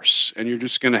get worse, and you're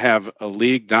just going to have a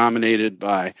league dominated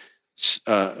by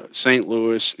St.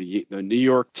 Louis, the New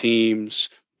York teams,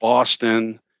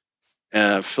 Boston,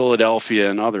 Philadelphia,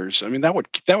 and others. I mean, that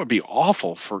would be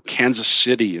awful for Kansas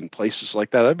City and places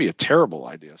like that. That'd be a terrible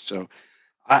idea. So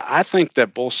I think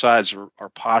that both sides are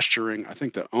posturing. I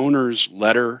think the owner's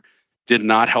letter did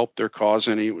not help their cause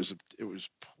any. It was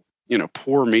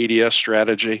poor media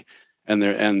strategy,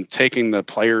 and taking the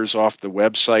players off the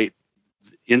website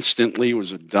instantly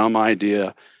was a dumb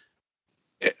idea.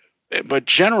 But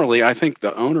generally, I think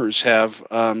the owners have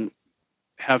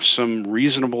some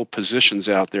reasonable positions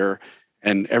out there,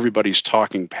 and everybody's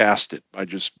talking past it by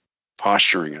just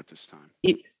posturing at this time.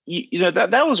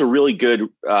 That was a really good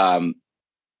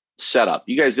setup.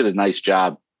 You guys did a nice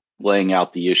job laying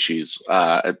out the issues.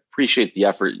 I appreciate the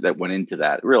effort that went into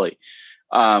that. Really,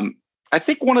 I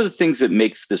think one of the things that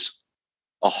makes this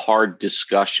a hard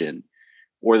discussion,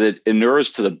 or that inures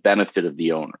to the benefit of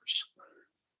the owners,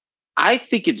 I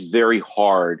think it's very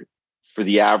hard for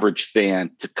the average fan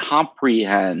to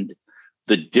comprehend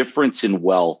the difference in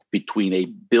wealth between a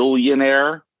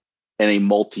billionaire and a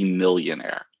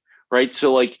multimillionaire, right?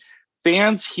 So like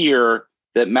fans hear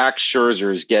that Max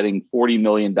Scherzer is getting $40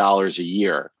 million a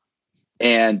year,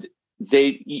 and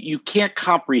you can't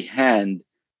comprehend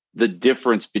the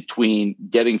difference between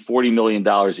getting $40 million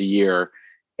a year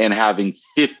and having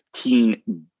 $15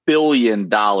 billion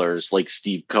like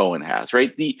Steve Cohen has,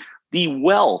 right? The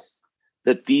wealth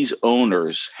that these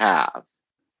owners have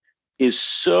is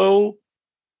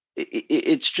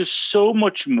it's just so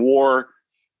much more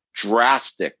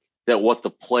drastic than what the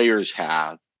players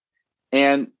have.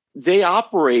 And they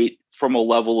operate from a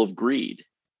level of greed.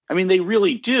 I mean, they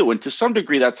really do. And to some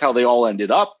degree, that's how they all ended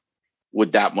up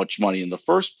with that much money in the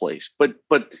first place. But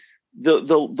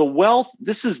the wealth,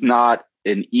 this is not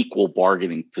an equal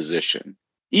bargaining position,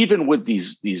 even with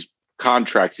these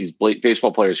contracts, these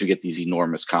baseball players who get these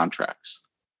enormous contracts.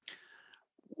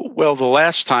 Well, the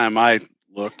last time I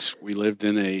looked, we lived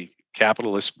in a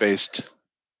capitalist-based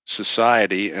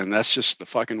society, and that's just the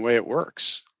fucking way it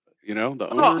works. The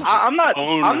owners. I'm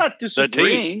not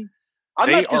disagreeing.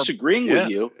 I'm not disagreeing with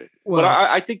you, but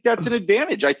I think that's an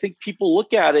advantage. I think people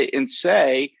look at it and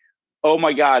say, "Oh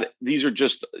my God, these are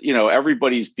just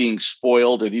everybody's being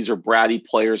spoiled, or these are bratty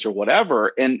players, or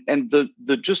whatever." And the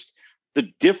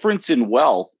difference in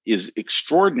wealth is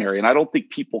extraordinary, and I don't think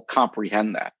people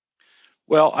comprehend that.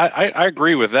 Well, I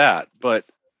agree with that, but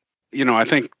I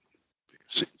think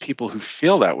people who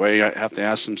feel that way have to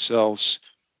ask themselves,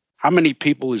 how many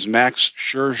people is Max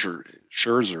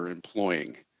Scherzer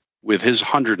employing with his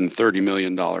 $130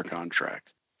 million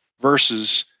contract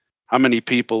versus how many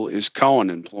people is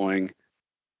Cohen employing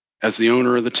as the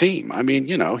owner of the team? I mean,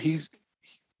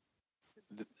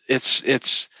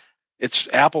 it's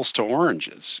apples to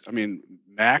oranges. I mean,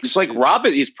 Max. It's like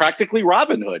Robin. He's practically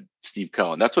Robin Hood, Steve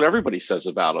Cohen. That's what everybody says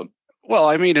about him. Well,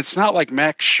 I mean, it's not like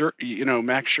Max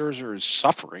Scherzer is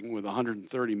suffering with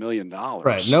 $130 million.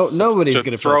 Right. Nobody's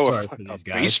going to throw sorry for these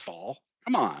guys. Baseball.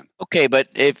 Come on. Okay, but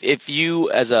if you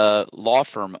as a law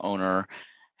firm owner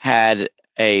had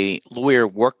a lawyer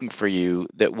working for you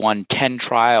that won 10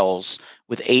 trials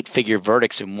with 8-figure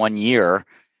verdicts in 1 year,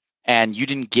 and you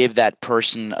didn't give that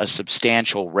person a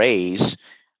substantial raise,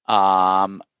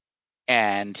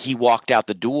 and he walked out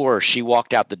the door, or she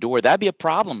walked out the door, that'd be a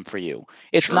problem for you.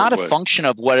 It's Sure not a would. function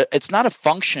of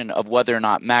whether or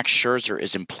not Max Scherzer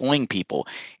is employing people.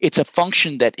 It's a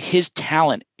function that his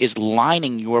talent is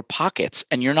lining your pockets,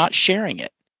 and you're not sharing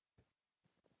it.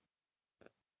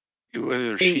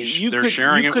 They're could-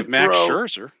 sharing you it could with Max throw-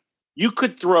 Scherzer. You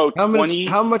could throw How 20.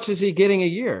 much? How much is he getting a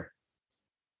year?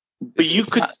 But you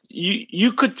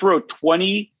could throw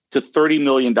 $20 to $30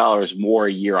 million more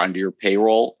a year onto your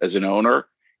payroll as an owner,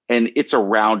 and it's a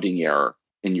rounding error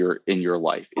in your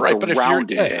life. It's Right, a but if you're-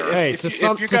 rounding hey, error. hey, to if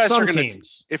some you guys are gonna-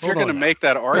 teams. If Hold you're going to on make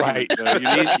that argument, though,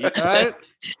 right?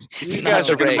 if you guys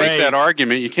are going to make that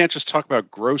argument, you can't just talk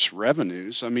about gross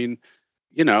revenues. I mean,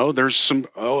 there's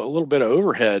a little bit of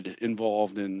overhead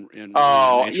involved in running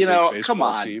a Major League Baseball come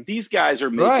on. team. These guys are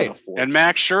making Right. a fortune. And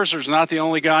Max Scherzer's not the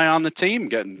only guy on the team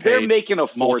getting They're paid making a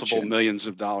multiple fortune. millions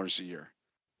of dollars a year.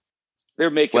 They're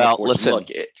making Well, a fortune. listen. Look,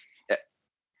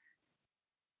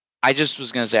 I just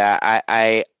was going to say,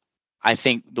 I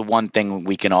think the one thing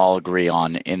we can all agree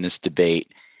on in this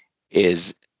debate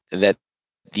is that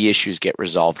the issues get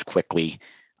resolved quickly.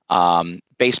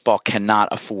 Baseball cannot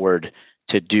afford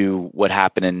to do what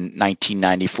happened in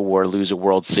 1994, lose a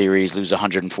World Series, lose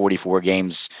 144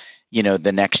 games,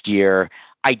 the next year.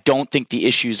 I don't think the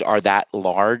issues are that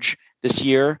large this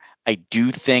year. I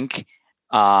do think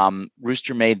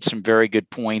Rooster made some very good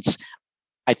points.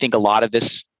 I think a lot of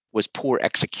this was poor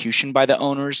execution by the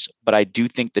owners, but I do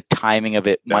think the timing of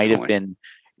it might have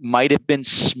been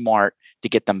smart to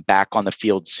get them back on the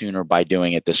field sooner by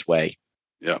doing it this way.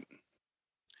 Yeah.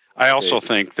 I also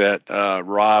think that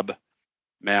Rob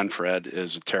Manfred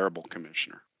is a terrible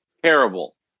commissioner.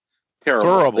 Terrible.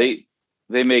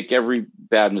 They make every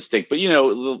bad mistake. But,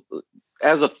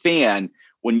 as a fan,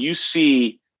 when you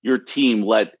see your team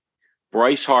let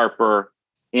Bryce Harper,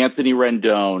 Anthony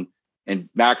Rendon, and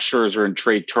Max Scherzer and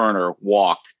Trey Turner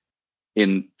walk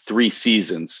in 3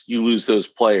 seasons, you lose those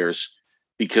players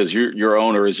because your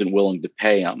owner isn't willing to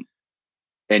pay them.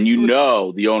 And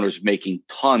the owner's making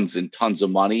tons and tons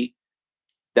of money.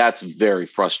 That's very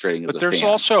frustrating. But there's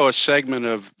also a segment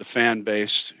of the fan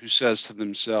base who says to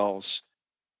themselves,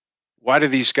 why do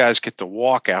these guys get to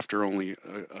walk after only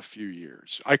a few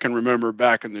years? I can remember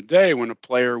back in the day when a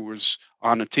player was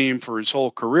on a team for his whole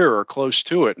career or close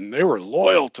to it, and they were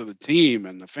loyal to the team,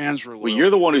 and the fans were loyal. Well, you're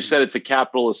the one who said it's a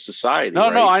capitalist society. No,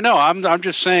 right? no, I know. I'm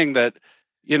just saying that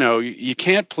you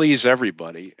can't please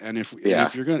everybody, and if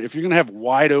you're gonna have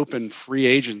wide open free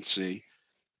agency,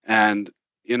 and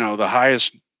the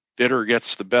highest bidder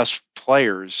gets the best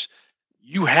players,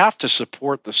 you have to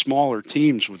support the smaller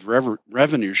teams with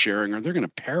revenue sharing, or they're going to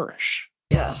perish.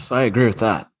 Yes, I agree with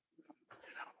that.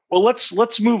 Well,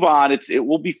 let's move on.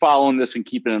 We'll be following this and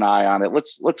keeping an eye on it.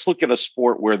 Let's look at a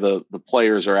sport where the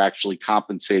players are actually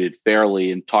compensated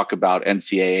fairly and talk about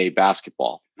NCAA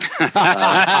basketball.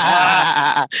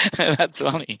 That's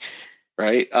funny,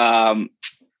 right?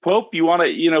 Pope, you want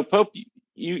to? Pope,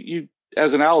 you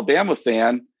as an Alabama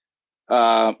fan.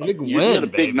 You had a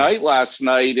big night last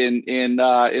night in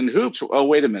hoops. Oh,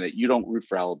 wait a minute. You don't root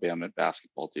for Alabama in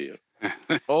basketball, do you?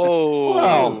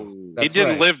 He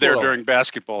didn't live there during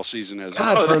basketball season.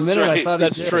 For a minute, I thought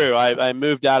that's true. I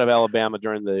moved out of Alabama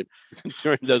during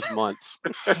those months,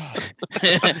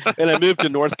 and I moved to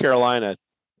North Carolina.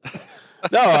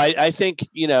 No, I think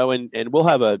and we'll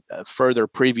have a further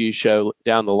preview show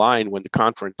down the line when the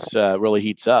conference really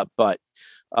heats up, but.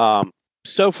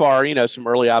 So far, some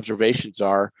early observations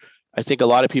are, I think a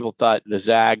lot of people thought the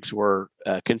Zags were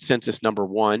consensus number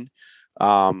 1.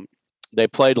 They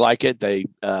played like it. They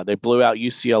blew out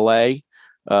UCLA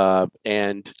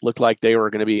and looked like they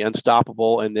were going to be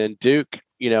unstoppable. And then Duke,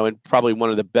 in probably one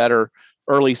of the better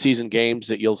early season games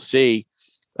that you'll see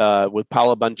with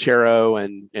Paolo Banchero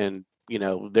and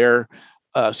their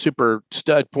super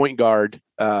stud point guard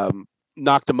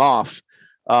knocked them off.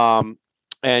 And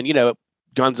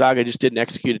Gonzaga just didn't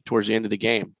execute it towards the end of the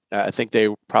game. I think they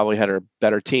probably had a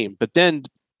better team. But then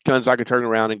Gonzaga turned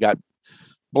around and got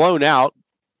blown out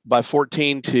by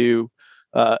 14 to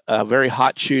a very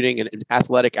hot shooting and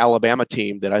athletic Alabama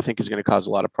team that I think is going to cause a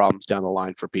lot of problems down the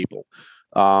line for people.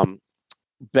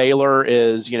 Baylor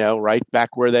is, right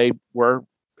back where they were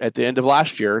at the end of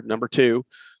last year, number 2,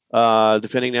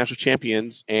 defending national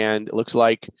champions. And it looks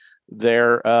like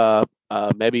they're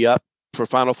maybe up for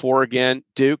Final Four again.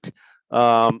 Duke.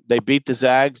 They beat the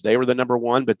Zags. They were the number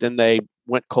 1, but then they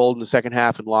went cold in the second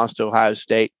half and lost to Ohio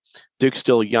State. Duke's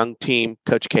still a young team.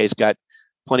 Coach K's got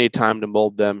plenty of time to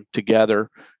mold them together.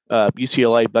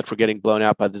 UCLA, but for getting blown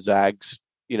out by the Zags,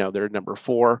 they're number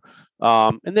 4.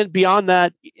 And then beyond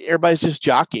that, everybody's just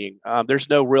jockeying. There's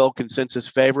no real consensus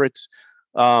favorites.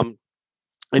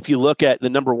 If you look at the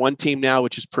number 1 team now,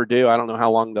 which is Purdue, I don't know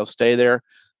how long they'll stay there.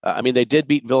 They did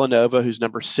beat Villanova, who's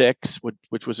number 6,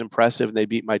 which was impressive, and they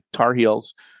beat my Tar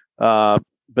Heels.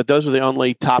 But those are the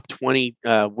only top 20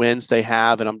 wins they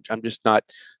have, and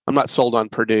I'm not sold on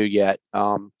Purdue yet.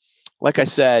 Like I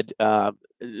said,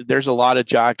 there's a lot of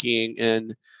jockeying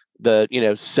in the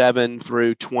 7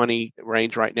 through 20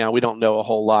 range right now. We don't know a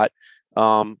whole lot,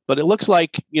 but it looks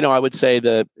like I would say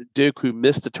the Duke, who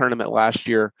missed the tournament last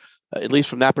year, at least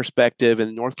from that perspective,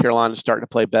 and North Carolina is starting to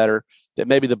play better, that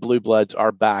maybe the Blue Bloods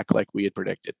are back like we had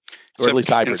predicted, or at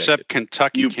least I predicted. Except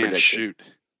Kentucky can't shoot.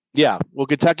 Yeah, well,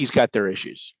 Kentucky's got their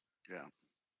issues. Yeah.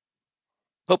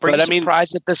 Hope, are you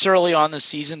surprised that this early on the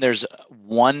season there's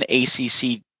one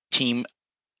ACC team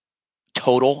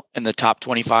total in the top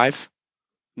 25?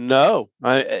 No,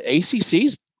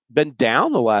 ACC's been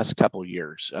down the last couple of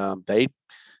years.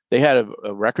 They had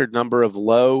a record number of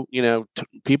low,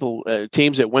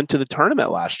 teams that went to the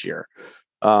tournament last year.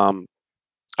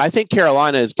 I think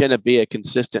Carolina is going to be a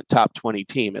consistent top 20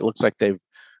 team. It looks like they've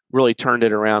really turned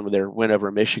it around with their win over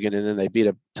Michigan, and then they beat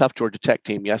a tough Georgia Tech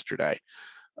team yesterday.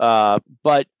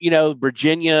 But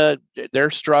Virginia, they're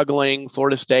struggling.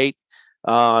 Florida State,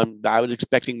 I was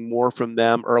expecting more from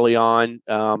them early on.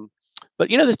 But But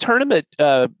the tournament,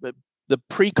 the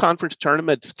pre-conference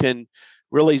tournaments can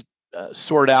really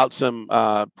sort out some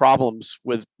problems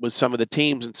with some of the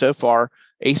teams. And so far,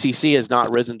 ACC has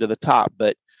not risen to the top,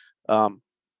 but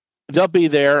they'll be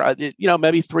there.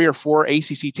 Maybe 3 or 4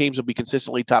 ACC teams will be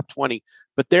consistently top 20,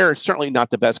 but they're certainly not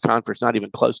the best conference, not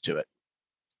even close to it.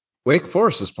 Wake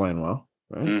Forest is playing well,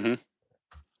 right? Mm-hmm.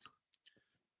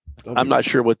 I'm not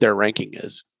sure what their ranking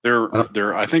is.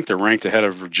 I think they're ranked ahead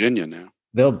of Virginia now.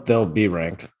 They'll be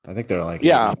ranked. I think they're like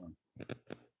 81.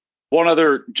 One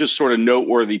other just sort of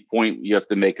noteworthy point you have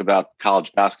to make about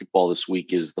college basketball this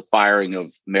week is the firing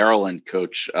of Maryland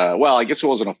coach. Well, I guess it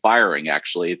wasn't a firing,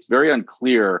 actually. It's very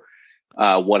unclear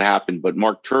what happened, but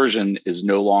Mark Turgeon is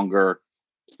no longer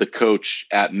the coach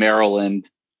at Maryland.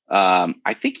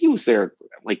 I think he was there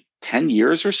like 10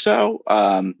 years or so.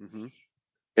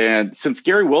 And since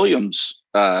Gary Williams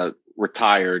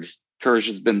retired,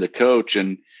 Turgeon's been the coach,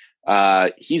 and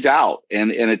he's out.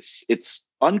 And it's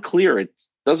unclear. It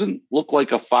doesn't look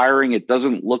like a firing. It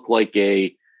doesn't look like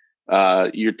time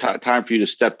for you to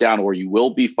step down or you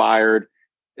will be fired.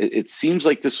 It seems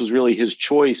like this was really his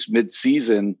choice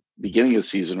mid-season, beginning of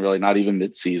season, really, not even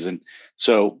mid-season.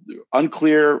 So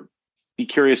unclear. Be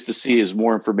curious to see as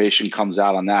more information comes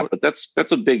out on that. But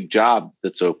that's a big job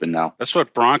that's open now. That's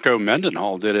what Bronco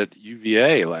Mendenhall did at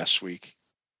UVA last week.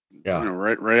 Yeah.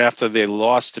 Right after they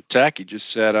lost to Tech, he just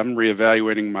said, "I'm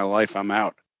reevaluating my life. I'm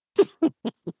out."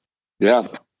 Yeah.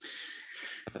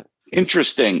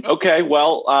 Interesting. Okay.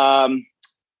 Well,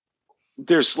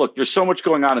 there's so much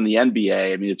going on in the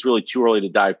NBA. I mean, it's really too early to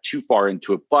dive too far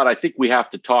into it, but I think we have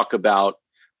to talk about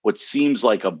what seems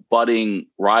like a budding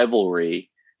rivalry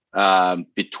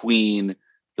between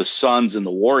the Suns and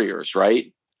the Warriors,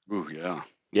 right? Ooh, yeah.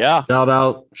 Yeah.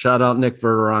 Shout out Nick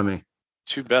Verderami.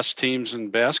 2 best teams in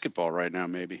basketball right now,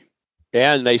 maybe.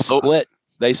 And they split.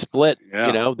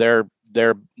 Yeah.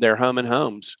 Their home and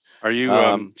homes. Are you?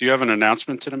 Do you have an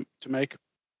announcement to make,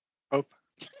 Pope?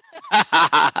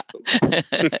 An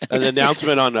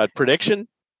announcement on a prediction?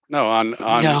 No, on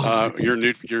No. Your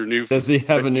new. Does he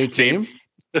have a new team?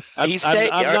 He could stay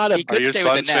Are you with a the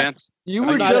Suns fan? Nets. You I'm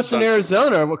were not just a in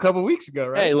Arizona a couple weeks ago,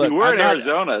 right? Hey, look, We were I'm in not-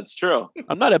 Arizona. It's true.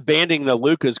 I'm not abandoning the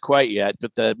Lucas quite yet,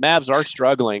 but the Mavs are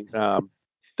struggling.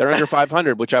 They're under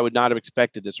 500, which I would not have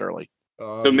expected this early.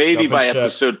 So maybe jumping by ship.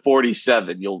 episode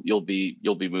 47, you'll be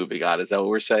moving on. Is that what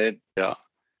we're saying? Yeah.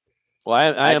 Well,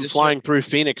 I am just- flying through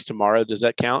Phoenix tomorrow. Does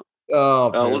that count?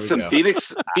 Oh, there we Listen, go.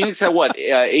 Phoenix had what?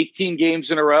 18 games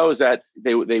in a row. Is that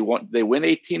they win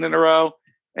 18 in a row,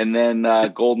 and then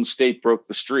Golden State broke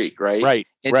the streak, right? Right.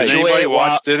 And Right. Did enjoy anybody it while-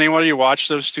 watch? Did anybody watch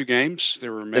those 2 games? They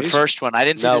were amazing. The first one. I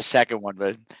didn't see No. the second one,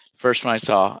 but the first one I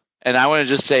saw. And I want to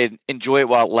just say, enjoy it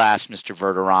while it lasts, Mr.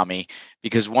 Verderami,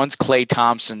 because once Klay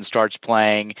Thompson starts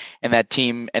playing and that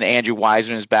team and Andrew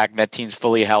Wiseman is back and that team's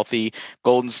fully healthy,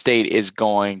 Golden State is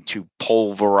going to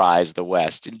pulverize the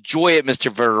West. Enjoy it,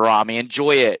 Mr. Verderami.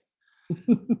 Enjoy it.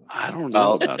 I don't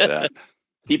know about that.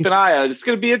 Keep an eye on it. It's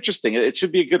going to be interesting. It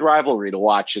should be a good rivalry to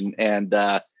watch, and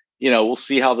we'll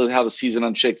see how the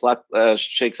season shakes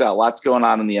out. Lots going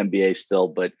on in the NBA still,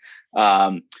 but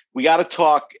we got to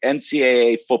talk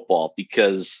NCAA football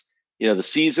because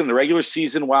the regular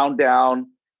season wound down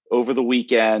over the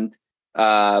weekend.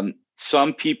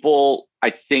 Some people, I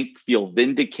think, feel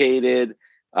vindicated.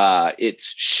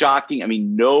 It's shocking. I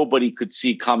mean, nobody could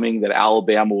see coming that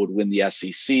Alabama would win the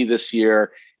SEC this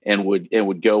year and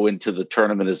would go into the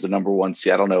tournament as the number 1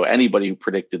 seed. I don't know anybody who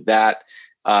predicted that.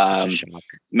 It's a shock.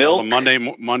 Milk,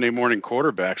 The Monday morning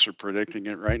quarterbacks are predicting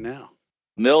it right now.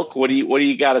 Milk. What do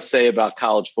you got to say about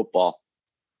college football?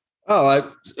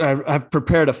 Oh, I've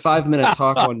prepared a 5-minute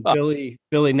talk on Billy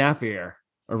Napier.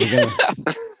 Are we gonna?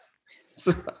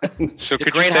 So could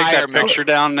you great take hire, that Milk. picture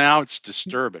down now? It's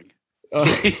disturbing.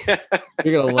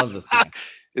 You're gonna love this guy.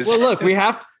 Well, look,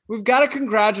 we've got to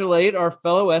congratulate our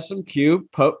fellow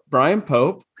SMQ Brian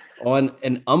Pope on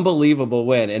an unbelievable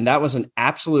win, and that was an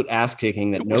absolute ass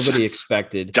kicking that It was nobody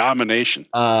expected. Domination.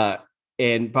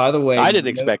 And by the way, I didn't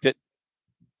expect it.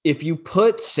 if you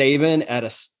put Saban at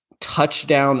a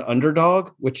touchdown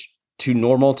underdog, which to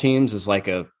normal teams is like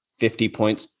a 50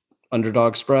 points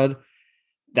underdog spread,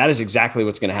 that is exactly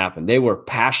what's going to happen. They were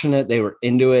passionate. They were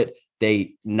into it.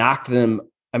 They knocked them.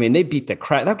 I mean, they beat the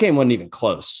crap. That game wasn't even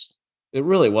close. It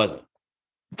really wasn't.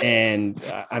 And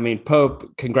I mean,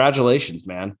 Pope, congratulations,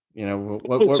 man. You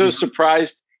know,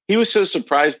 surprised. He was so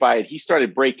surprised by it. He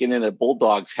started breaking in a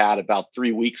Bulldogs hat about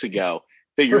 3 weeks ago,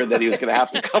 figuring that he was going to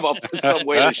have to come up with some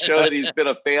way to show that he's been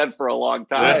a fan for a long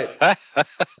time.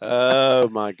 Oh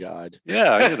my God.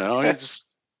 Yeah,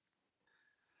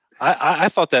 I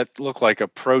thought that looked like a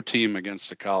pro team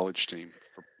against a college team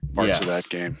for parts of that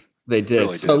game. They did.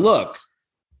 Really So did. look,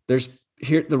 there's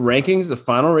here the rankings, the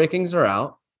final rankings are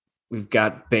out. We've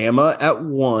got Bama at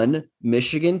 1,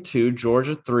 Michigan 2,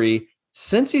 Georgia 3,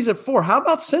 Cincy's at 4. How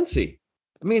about Cincy?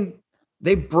 I mean,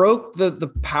 they broke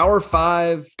the Power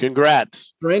 5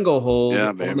 Congrats. stranglehold Yeah,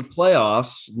 on babe. the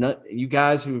playoffs. You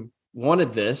guys who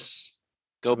wanted this,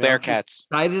 Go I mean, aren't you Bearcats.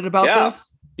 excited about Yeah.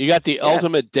 this? You got the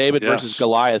ultimate David Yes. versus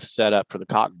Goliath set up for the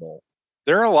Cotton Bowl.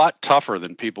 They're a lot tougher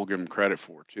than people give them credit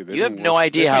for, too. They've You have been no working-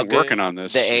 idea they've how been good working on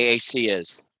this. the AAC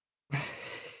is.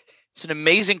 It's an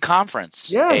amazing conference.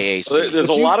 Yes. AAC. There's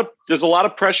But a lot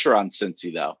of pressure on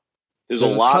Cincy though. There's a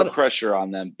There's a lot ton of pressure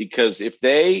on them because if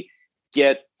they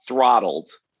get throttled,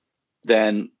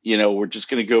 then we're just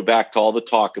going to go back to all the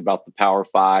talk about the Power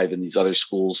 5 and these other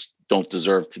schools don't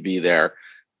deserve to be there.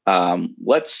 It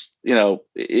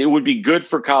would be good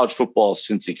for college football if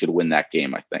Cincy could win that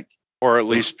game, I think. Or at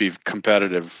least be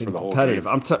competitive for the whole Competitive.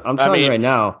 game. I'm telling you right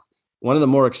now, one of the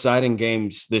more exciting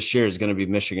games this year is going to be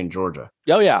Michigan, Georgia.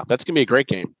 Oh, yeah. That's going to be a great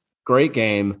game. Great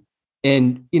game.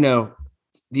 And,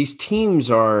 these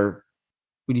teams are,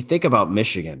 when you think about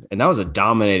Michigan, and that was a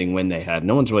dominating win they had.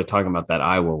 No one's really talking about that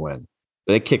Iowa win,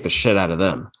 but they kicked the shit out of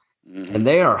them. Mhm. And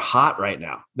they are hot right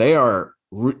now. They're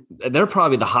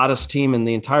probably the hottest team in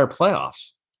the entire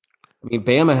playoffs. I mean,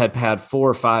 Bama had 4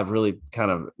 or 5 really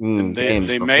kind of And games.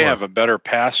 they may before. have a better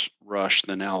pass rush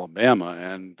than Alabama,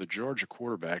 and the Georgia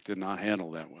quarterback did not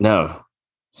handle that one. No.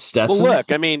 Stetson. Well,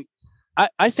 look, I mean,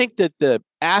 I think that the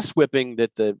ass whipping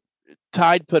that the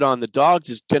Tide put on the Dogs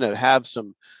is going to have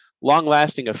some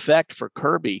long-lasting effect for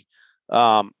Kirby.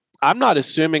 I'm not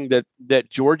assuming that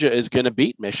Georgia is going to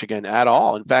beat Michigan at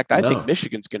all. In fact, I think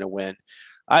Michigan's going to win.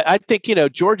 I think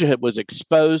Georgia was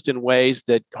exposed in ways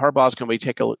that Harbaugh's going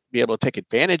to be able to take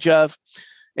advantage of.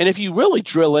 And if you really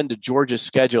drill into Georgia's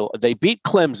schedule, they beat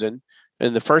Clemson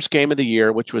in the first game of the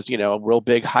year, which was a real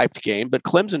big hyped game. But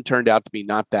Clemson turned out to be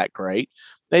not that great.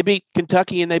 They beat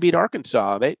Kentucky and they beat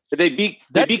Arkansas. They beat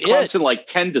Clemson like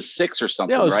 10-6 or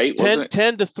something, it was right?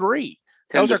 10-3.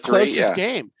 That was our 10-3, closest yeah.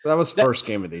 game. That was first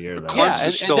game of the year, though. Clemson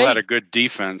and still they- had a good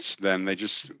defense. Then their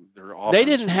offense They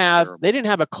didn't was have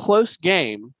terrible. a close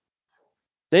game.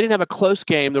 They didn't have a close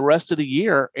game the rest of the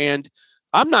year, and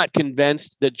I'm not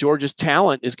convinced that Georgia's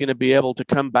talent is going to be able to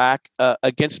come back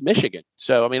against Michigan.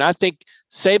 So, I mean, I think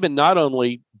Saban not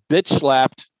only bitch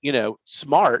slapped,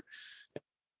 Smart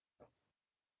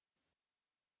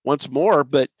once more,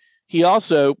 but he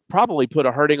also probably put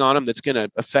a hurting on him that's going to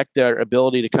affect their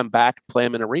ability to come back and play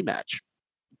him in a rematch.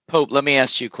 Pope, let me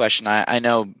ask you a question. I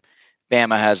know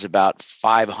Bama has about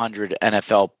 500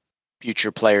 NFL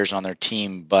future players on their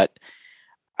team, but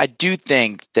I do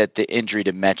think that the injury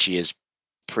to Mechie is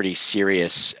pretty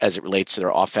serious as it relates to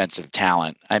their offensive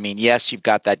talent. I mean, yes, you've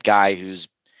got that guy who's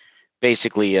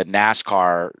basically a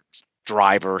NASCAR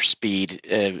driver speed,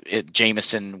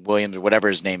 Jameson Williams or whatever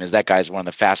his name is. That guy's one of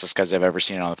the fastest guys I've ever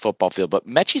seen on the football field. But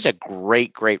Mechie's a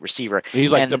great receiver.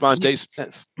 He's like And Devontae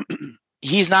Smith.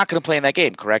 He's not going to play in that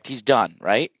game, correct? He's done,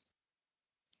 right?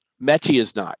 Mechie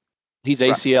is not. He's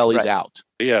ACL. He's right. out.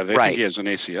 Yeah, they Right. think he has an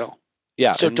ACL.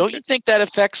 Yeah. So and- don't you think that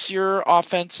affects your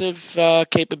offensive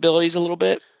capabilities a little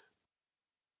bit?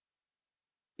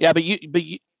 Yeah, but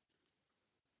you.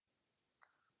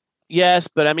 Yes,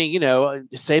 but I mean,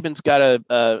 Saban's got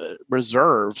a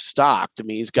reserve stocked. I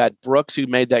mean, he's got Brooks, who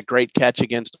made that great catch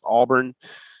against Auburn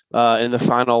in the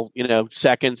final,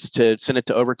 seconds to send it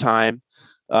to overtime.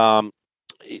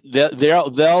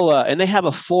 They'll and they have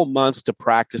a full month to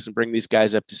practice and bring these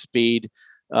guys up to speed.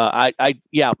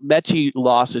 Mechie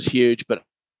loss is huge, but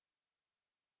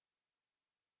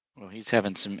Well, he's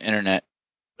having some internet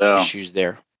Yeah. issues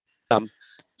there.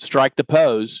 strike the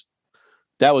pose.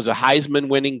 That was a Heisman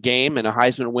winning game and a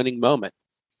Heisman winning moment.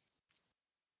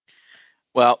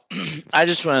 Well, I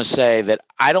just want to say that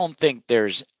I don't think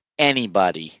there's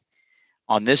anybody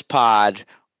on this pod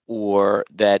or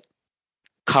that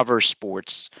covers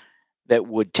sports that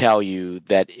would tell you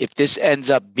that if this ends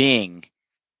up being,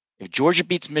 if Georgia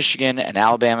beats Michigan and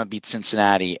Alabama beats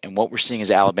Cincinnati, and what we're seeing is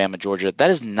Alabama, Georgia,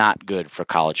 that is not good for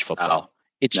college football.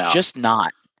 It's No. just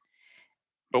not.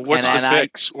 But what's And the I-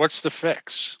 fix? What's the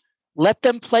fix? Let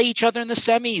them play each other in the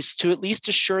semis to at least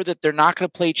assure that they're not going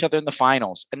to play each other in the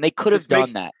finals. And they could have Just make-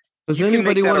 done that. Does You can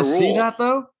anybody make that want to a see rule. that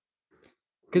though?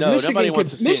 Because No, nobody Michigan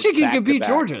wants to could see it Michigan could beat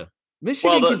back-to-back. Georgia.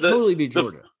 Michigan Well, could totally beat the-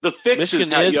 Georgia. The fix Michigan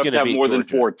is how is you have gonna to have beat more than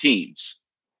Georgia. 4 teams.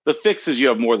 The fix is you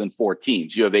have more than 4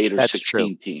 teams. You have 8 or That's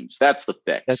 16 teams. That's the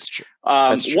fix. That's true.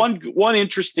 That's true. One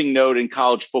interesting note in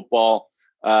college football,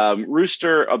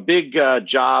 Rooster, a big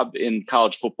job in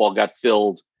college football got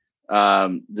filled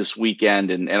this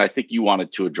weekend, and I think you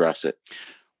wanted to address it.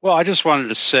 Well, I just wanted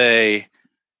to say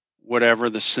whatever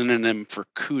the synonym for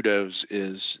kudos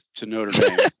is to Notre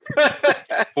Dame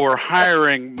for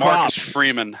hiring Marcus Props.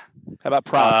 Freeman. How about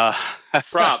props?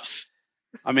 Props.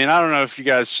 I mean, I don't know if you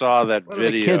guys saw that What do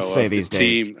the video kids say of these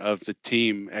days? the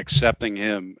team accepting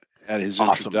him at his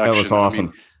Awesome. introduction. That was I mean,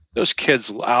 awesome. those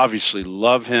kids obviously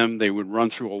love him. They would run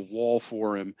through a wall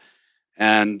for him.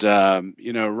 And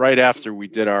right after we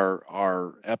did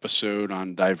our episode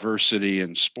on diversity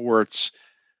in sports,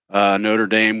 Notre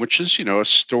Dame, which is a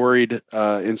storied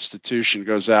institution,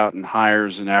 goes out and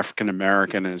hires an African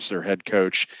American as their head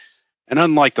coach. And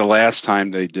unlike the last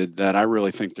time they did that, I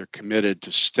really think they're committed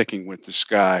to sticking with this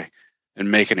guy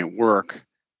and making it work.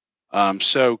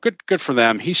 So good for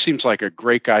them. He seems like a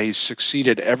great guy. He's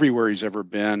succeeded everywhere he's ever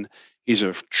been. He's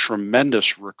a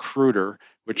tremendous recruiter,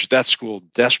 which that school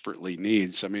desperately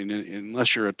needs. I mean,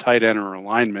 unless you're a tight end or a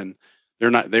lineman,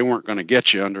 they weren't going to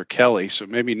get you under Kelly. So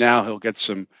maybe now he'll get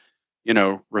some,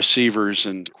 receivers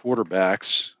and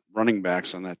quarterbacks, running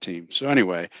backs on that team. So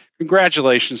anyway,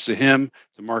 congratulations to him,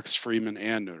 to Marcus Freeman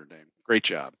and Notre Dame. Great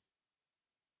job.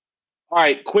 All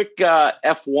right, quick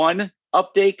F1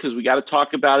 update because we got to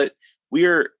talk about it.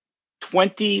 We're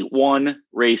 21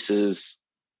 races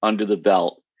under the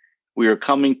belt. We are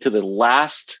coming to the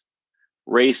last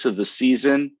race of the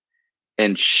season,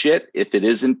 and shit if it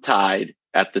isn't tied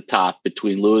at the top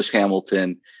between Lewis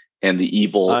Hamilton and the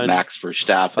evil Max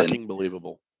Verstappen. Fucking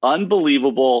believable.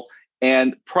 Unbelievable.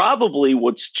 And probably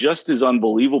what's just as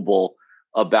unbelievable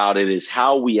about it is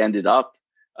how we ended up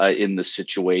in the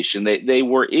situation. They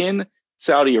were in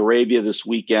Saudi Arabia this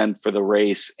weekend for the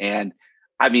race. And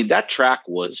I mean, that track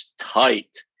was tight.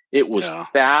 It was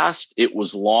fast. It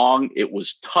was long. It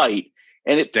was tight.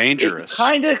 And it dangerous. It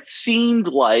kind of seemed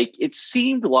like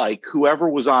whoever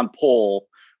was on pole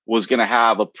was going to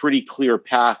have a pretty clear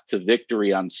path to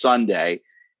victory on Sunday.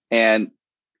 And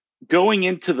going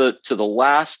into the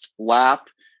last lap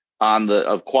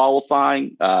of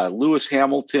qualifying, Lewis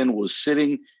Hamilton was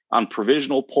sitting on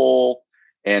provisional pole,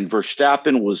 and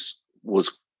Verstappen was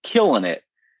killing it.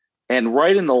 And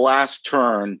right in the last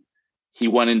turn, he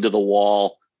went into the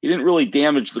wall. He didn't really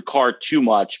damage the car too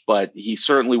much, but he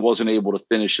certainly wasn't able to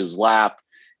finish his lap.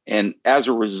 And as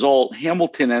a result,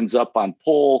 Hamilton ends up on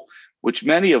pole, which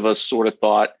many of us sort of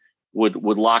thought would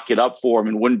lock it up for him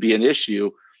and wouldn't be an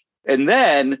issue. And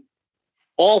then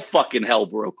all fucking hell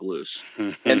broke loose.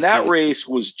 And that race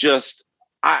was just,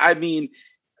 it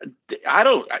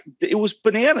was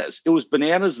bananas. It was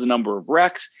bananas, the number of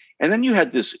wrecks. And then you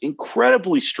had this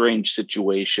incredibly strange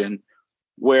situation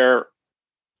where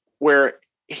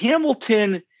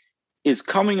Hamilton is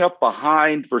coming up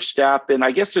behind Verstappen.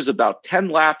 I guess there's about 10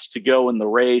 laps to go in the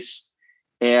race.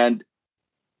 And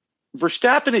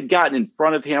Verstappen had gotten in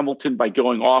front of Hamilton by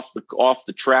going off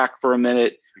the track for a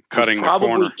minute. Cutting was probably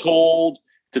the corner. Told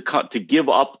to give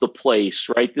up the place,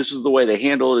 right? This is the way they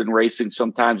handle it in racing.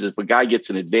 Sometimes if a guy gets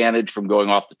an advantage from going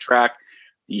off the track,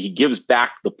 he gives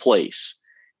back the place.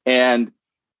 And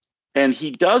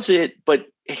he does it, but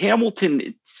Hamilton,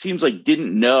 it seems like,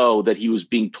 didn't know that he was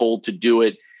being told to do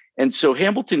it. And so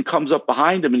Hamilton comes up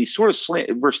behind him and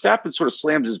Verstappen sort of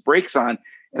slams his brakes on.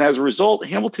 And as a result,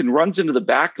 Hamilton runs into the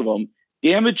back of him,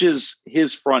 damages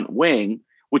his front wing,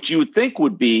 which you would think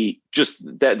would be just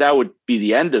that would be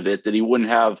the end of it, that he wouldn't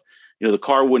have, the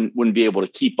car wouldn't be able to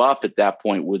keep up at that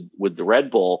point with the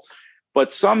Red Bull.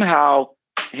 But somehow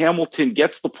Hamilton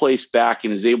gets the place back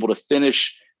and is able to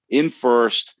finish in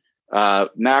first.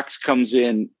 Max comes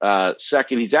in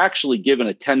second. He's actually given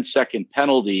a 10-second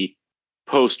penalty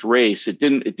post race. It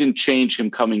didn't change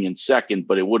him coming in second,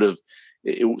 but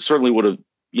it certainly would have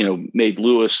made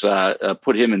Lewis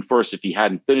put him in first if he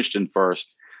hadn't finished in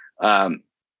first.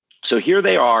 So here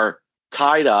they are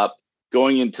tied up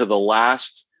going into the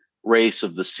last race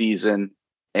of the season,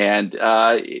 and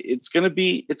it's going to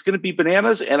be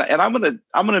bananas. And I'm going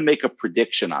to make a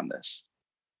prediction on this.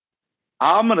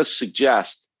 I'm going to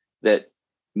suggest that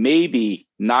maybe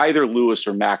neither Lewis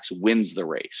or Max wins the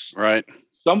race. Right.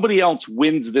 Somebody else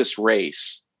wins this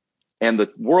race, and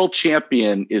the world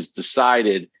champion is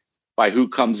decided by who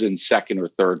comes in second or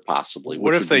third, possibly.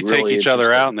 What if they take each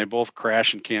other out and they both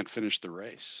crash and can't finish the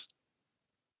race?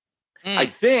 I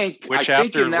think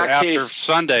after in that case,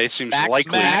 Sunday seems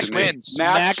likely. Max wins.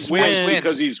 Max wins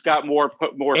because he's got more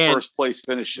first place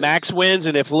finishes. Max wins,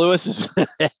 and if Lewis is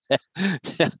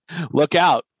look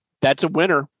out, that's a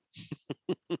winner.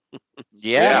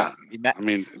 Yeah. I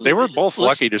mean, they were both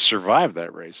lucky to survive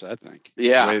that race, I think.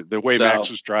 Yeah. The way Max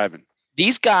was driving.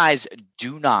 These guys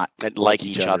do not like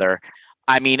each other.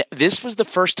 I mean, this was the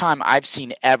first time I've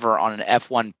seen ever on an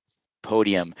F1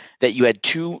 podium that you had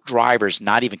two drivers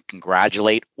not even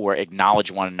congratulate or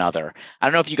acknowledge one another. I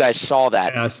don't know if you guys saw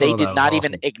that. Yeah, I saw They that. did It was not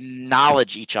awesome. even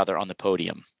acknowledge each other on the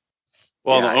podium.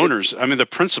 Well, Yeah, the owners, I mean, the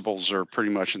principals are pretty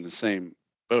much in the same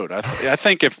boat. I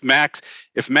think if Max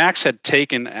had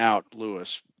taken out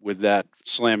Lewis with that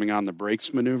slamming on the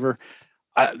brakes maneuver,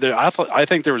 I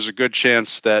think there was a good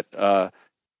chance that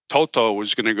Toto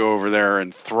was going to go over there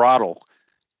and throttle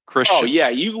Christian. Oh yeah,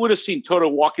 you would have seen Toto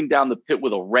walking down the pit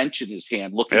with a wrench in his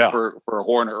hand, looking Yeah. for a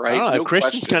Hornet, I right? don't know. No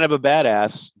Christian's question. kind of a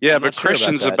badass. Yeah, I'm but not sure about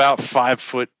Christian's that. about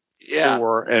 5'4", Yeah,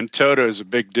 and Toto's a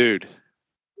big dude.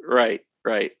 right.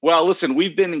 Well, listen,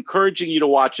 we've been encouraging you to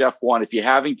watch F1. If you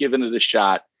haven't given it a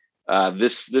shot,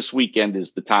 this weekend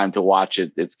is the time to watch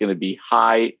it. It's going to be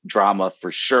high drama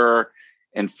for sure.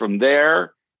 And from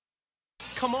there,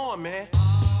 Come on, man.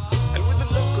 And with the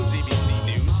local DBC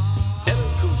news,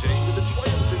 LL Cool J with a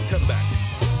triumphant comeback.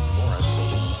 Morris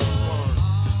Saloon.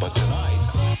 But tonight,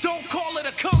 Don't call it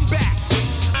a comeback.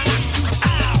 Knock you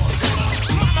out.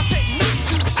 Mama said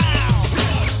knock you out.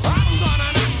 I'm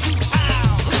gonna knock you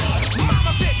out.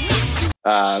 Mama said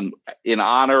knock you in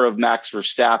honor of Max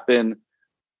Verstappen,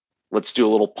 let's do a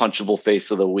little punchable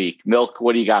face of the week. Milk,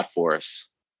 what do you got for us?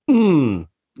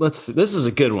 This is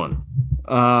a good one.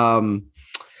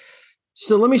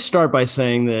 So let me start by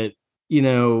saying that,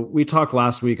 we talked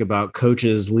last week about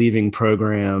coaches leaving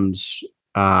programs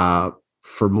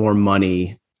for more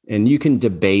money, and you can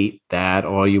debate that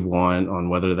all you want on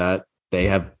whether that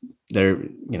they're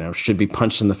should be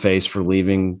punched in the face for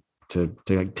leaving to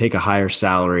take a higher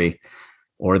salary,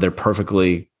 or they're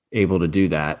perfectly able to do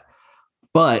that.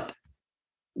 But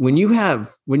when you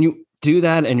do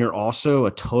that and you're also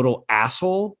a total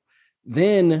asshole,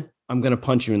 then I'm going to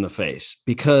punch you in the face,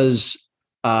 because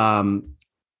Brian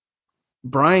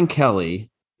Kelly,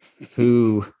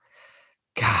 who,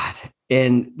 God,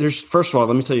 and first of all,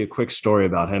 let me tell you a quick story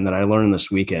about him that I learned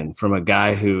this weekend from a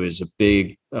guy who is a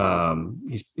big,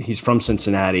 he's from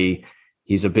Cincinnati.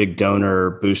 He's a big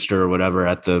donor, booster, or whatever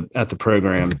at the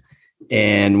program.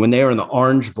 And when they were in the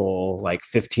Orange Bowl, like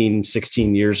 15,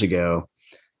 16 years ago,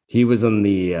 he was in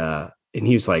and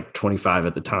he was like 25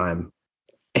 at the time.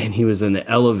 And he was in the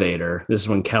elevator. This is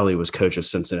when Kelly was coach of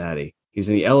Cincinnati. He was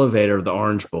in the elevator of the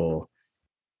Orange Bowl.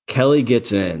 Kelly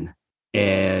gets in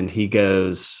and he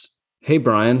goes, "Hey,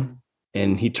 Brian."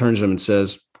 And he turns to him and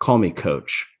says, "Call me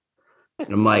coach."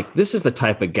 And I'm like, this is the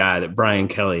type of guy that Brian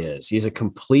Kelly is. He's a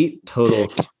complete, total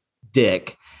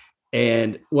dick.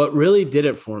 And what really did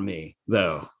it for me,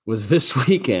 though, was this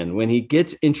weekend when he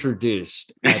gets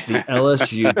introduced at the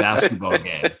LSU basketball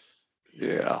game.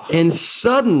 Yeah. And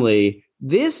suddenly,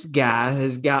 this guy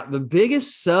has got the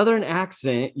biggest Southern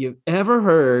accent you've ever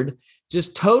heard,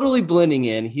 just totally blending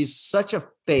in. He's such a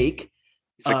fake.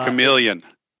 He's a chameleon.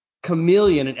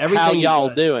 And everything. How he y'all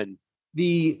does.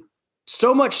 doing?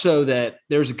 So much so that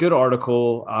there's a good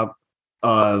article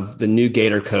of the new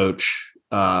Gator coach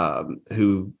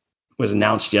who was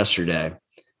announced yesterday.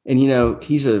 And,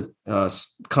 he's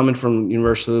coming from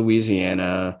University of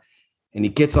Louisiana, and he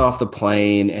gets off the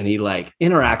plane and he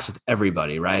interacts with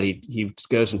everybody, right? He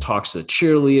goes and talks to the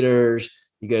cheerleaders.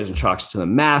 He goes and talks to the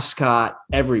mascot,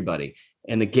 everybody.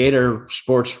 And the Gator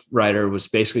sports writer was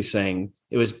basically saying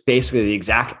it was basically the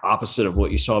exact opposite of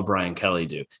what you saw Brian Kelly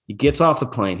do. He gets off the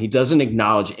plane. He doesn't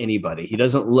acknowledge anybody. He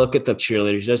doesn't look at the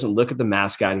cheerleaders. He doesn't look at the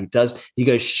mascot. He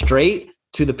goes straight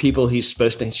to the people he's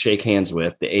supposed to shake hands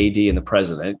with, the AD and the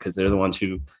president, because they're the ones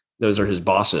those are his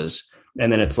bosses.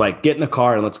 And then it's like, get in the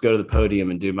car and let's go to the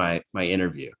podium and do my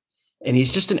interview. And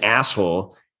he's just an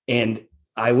asshole. And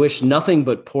I wish nothing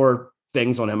but poor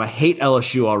things on him. I hate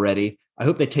LSU already. I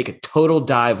hope they take a total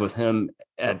dive with him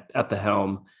at the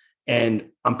helm. And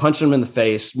I'm punching him in the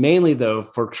face, mainly though,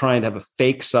 for trying to have a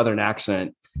fake Southern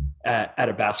accent at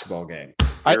a basketball game.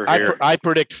 I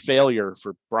predict failure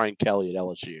for Brian Kelly at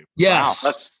LSU.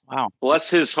 Yes. Wow. Bless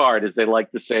his heart, as they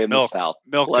like to say in the South.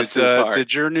 Milk, Bless his heart.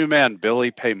 did your new man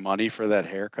Billy pay money for that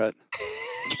haircut?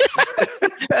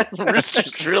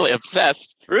 Rooster's really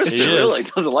obsessed. Rooster He is. really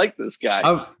doesn't like this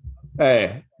guy.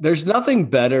 Hey, there's nothing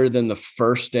better than the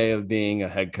first day of being a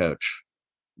head coach.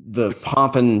 The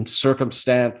pomp and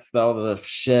circumstance, all the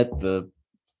shit, the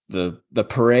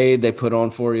parade they put on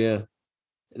for you.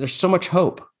 There's so much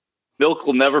hope. Milk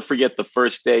will never forget the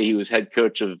first day he was head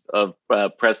coach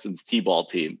of Preston's T-ball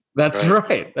team. That's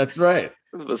right. That's right.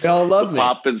 They all love me.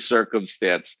 Pomp and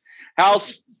circumstance.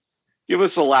 House, give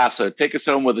us a lasso. Take us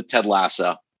home with a Ted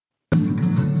Lasso.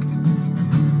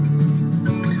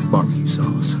 Barbecue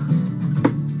sauce.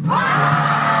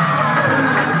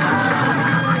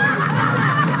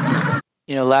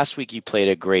 Last week you played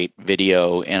a great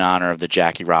video in honor of the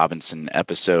Jackie Robinson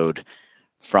episode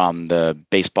from the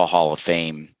Baseball Hall of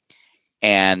Fame.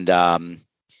 And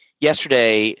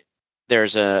yesterday,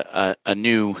 there's a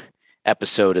new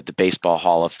episode at the Baseball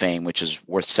Hall of Fame, which is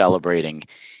worth celebrating.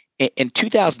 In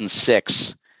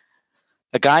 2006,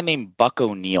 a guy named Buck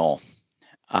O'Neil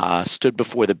stood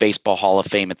before the Baseball Hall of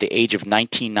Fame at the age of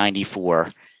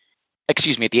 94,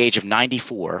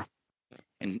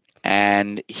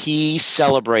 and he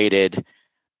celebrated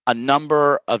a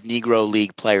number of Negro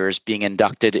League players being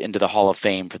inducted into the Hall of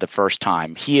Fame for the first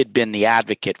time. He had been the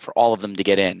advocate for all of them to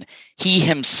get in. He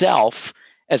himself,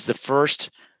 as the first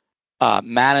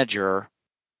manager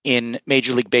in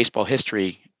Major League Baseball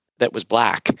history that was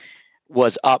black,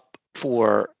 was up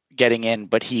for getting in,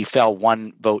 but he fell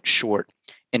one vote short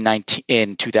in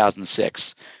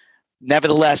 2006.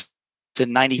 Nevertheless,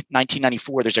 in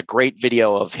 1994, there's a great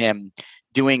video of him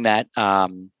doing that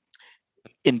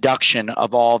induction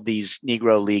of all these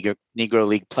Negro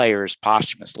League players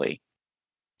posthumously.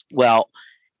 Well,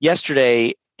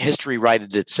 yesterday, history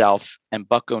righted itself, and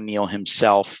Buck O'Neil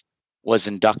himself was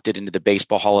inducted into the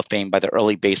Baseball Hall of Fame by the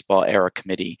Early Baseball Era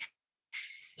Committee.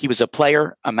 He was a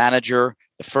player, a manager,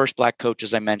 the first black coach,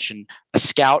 as I mentioned, a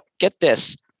scout. Get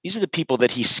this. These are the people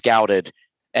that he scouted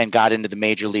and got into the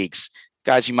major leagues.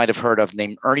 Guys you might have heard of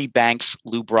named Ernie Banks,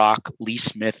 Lou Brock, Lee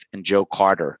Smith, and Joe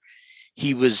Carter.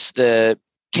 He was the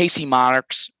KC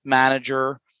Monarchs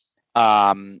manager.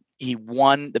 He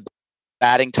won the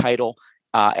batting title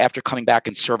after coming back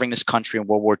and serving this country in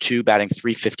World War II, batting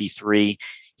 .353.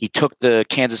 He took the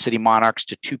Kansas City Monarchs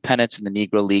to 2 pennants in the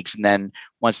Negro Leagues, and then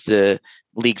once the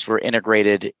leagues were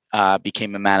integrated,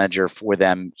 became a manager for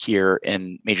them here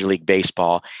in Major League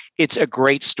Baseball. It's a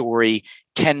great story.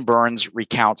 Ken Burns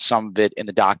recounts some of it in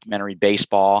the documentary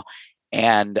Baseball.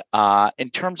 And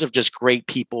in terms of just great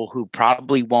people who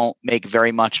probably won't make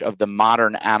very much of the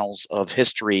modern annals of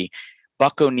history,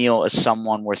 Buck O'Neil is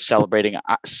someone worth celebrating.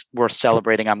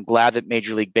 I'm glad that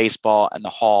Major League Baseball and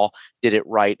the Hall did it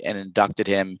right and inducted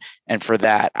him. And for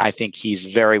that, I think he's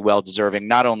very well deserving,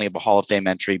 not only of a Hall of Fame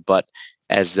entry, but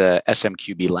as the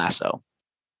SMQB lasso.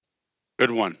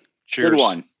 Good one. Cheers.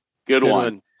 Good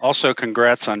one. Also,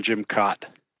 congrats on Jim Cott.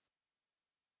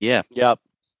 Yeah. Yep.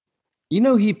 You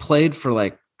know, he played for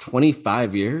like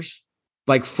 25 years,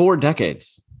 like 4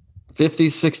 decades. 50s,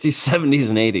 60s, 70s,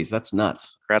 and 80s. That's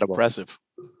nuts. Incredible. Impressive.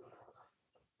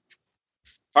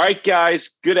 All right, guys.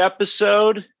 Good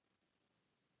episode.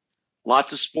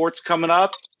 Lots of sports coming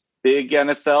up. Big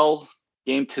NFL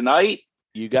game tonight.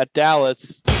 You got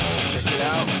Dallas. Check it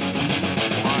out.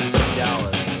 Come on,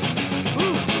 Dallas.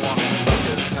 Woo. Come on,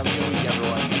 have a good week,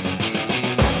 everyone.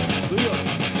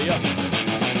 See ya.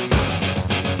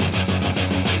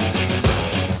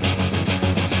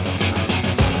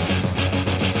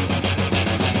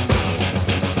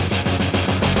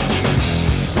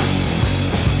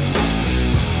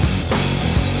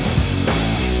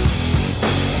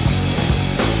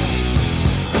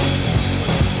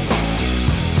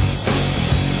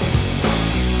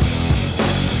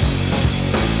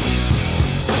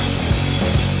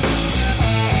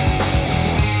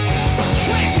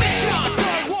 Transmission,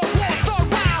 Third World War, third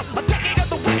round. A decade of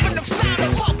the weapon of sound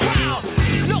of buck round.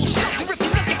 No shelter if you're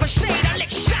looking for shade. I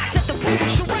lick shots at the brutal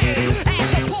charade. As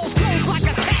the polls close like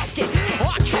a casket.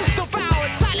 Our truth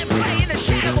devoured. Silent play in the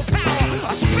shadow of power.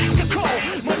 A spectacle,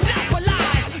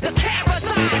 monopolized. The camera's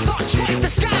eyes, our choice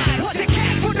disguised. Was it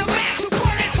cast for the mass who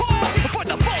burn and toil? Or for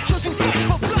the vultures who thirst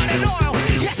for blood and oil?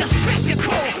 Yes, a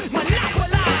spectacle,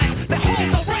 monopolized. They hold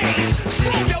the reins.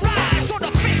 Stone your eyes, or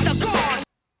the fist of God.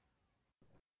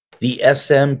 The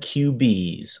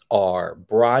SMQBs are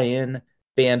Brian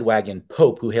Bandwagon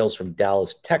Pope, who hails from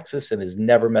Dallas, Texas, and has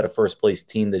never met a first-place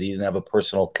team that he didn't have a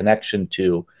personal connection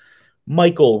to.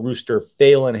 Michael Rooster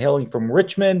Phelan, hailing from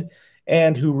Richmond,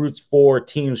 and who roots for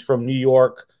teams from New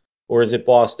York, or is it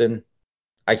Boston?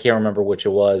 I can't remember which it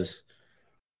was.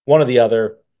 One or the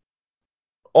other.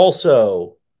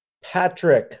 Also,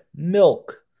 Patrick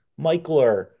Milk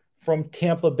Michler from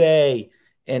Tampa Bay,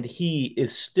 and he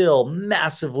is still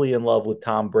massively in love with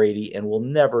Tom Brady and will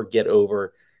never get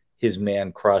over his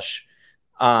man crush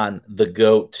on the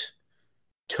GOAT.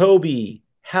 Toby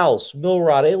House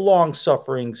Milrod, a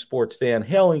long-suffering sports fan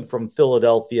hailing from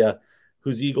Philadelphia,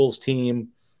 whose Eagles team,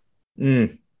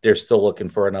 they're still looking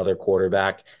for another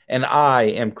quarterback. And I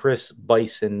am Chris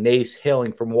Bison Nace,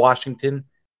 hailing from Washington,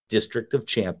 District of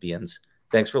Champions.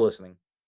 Thanks for listening.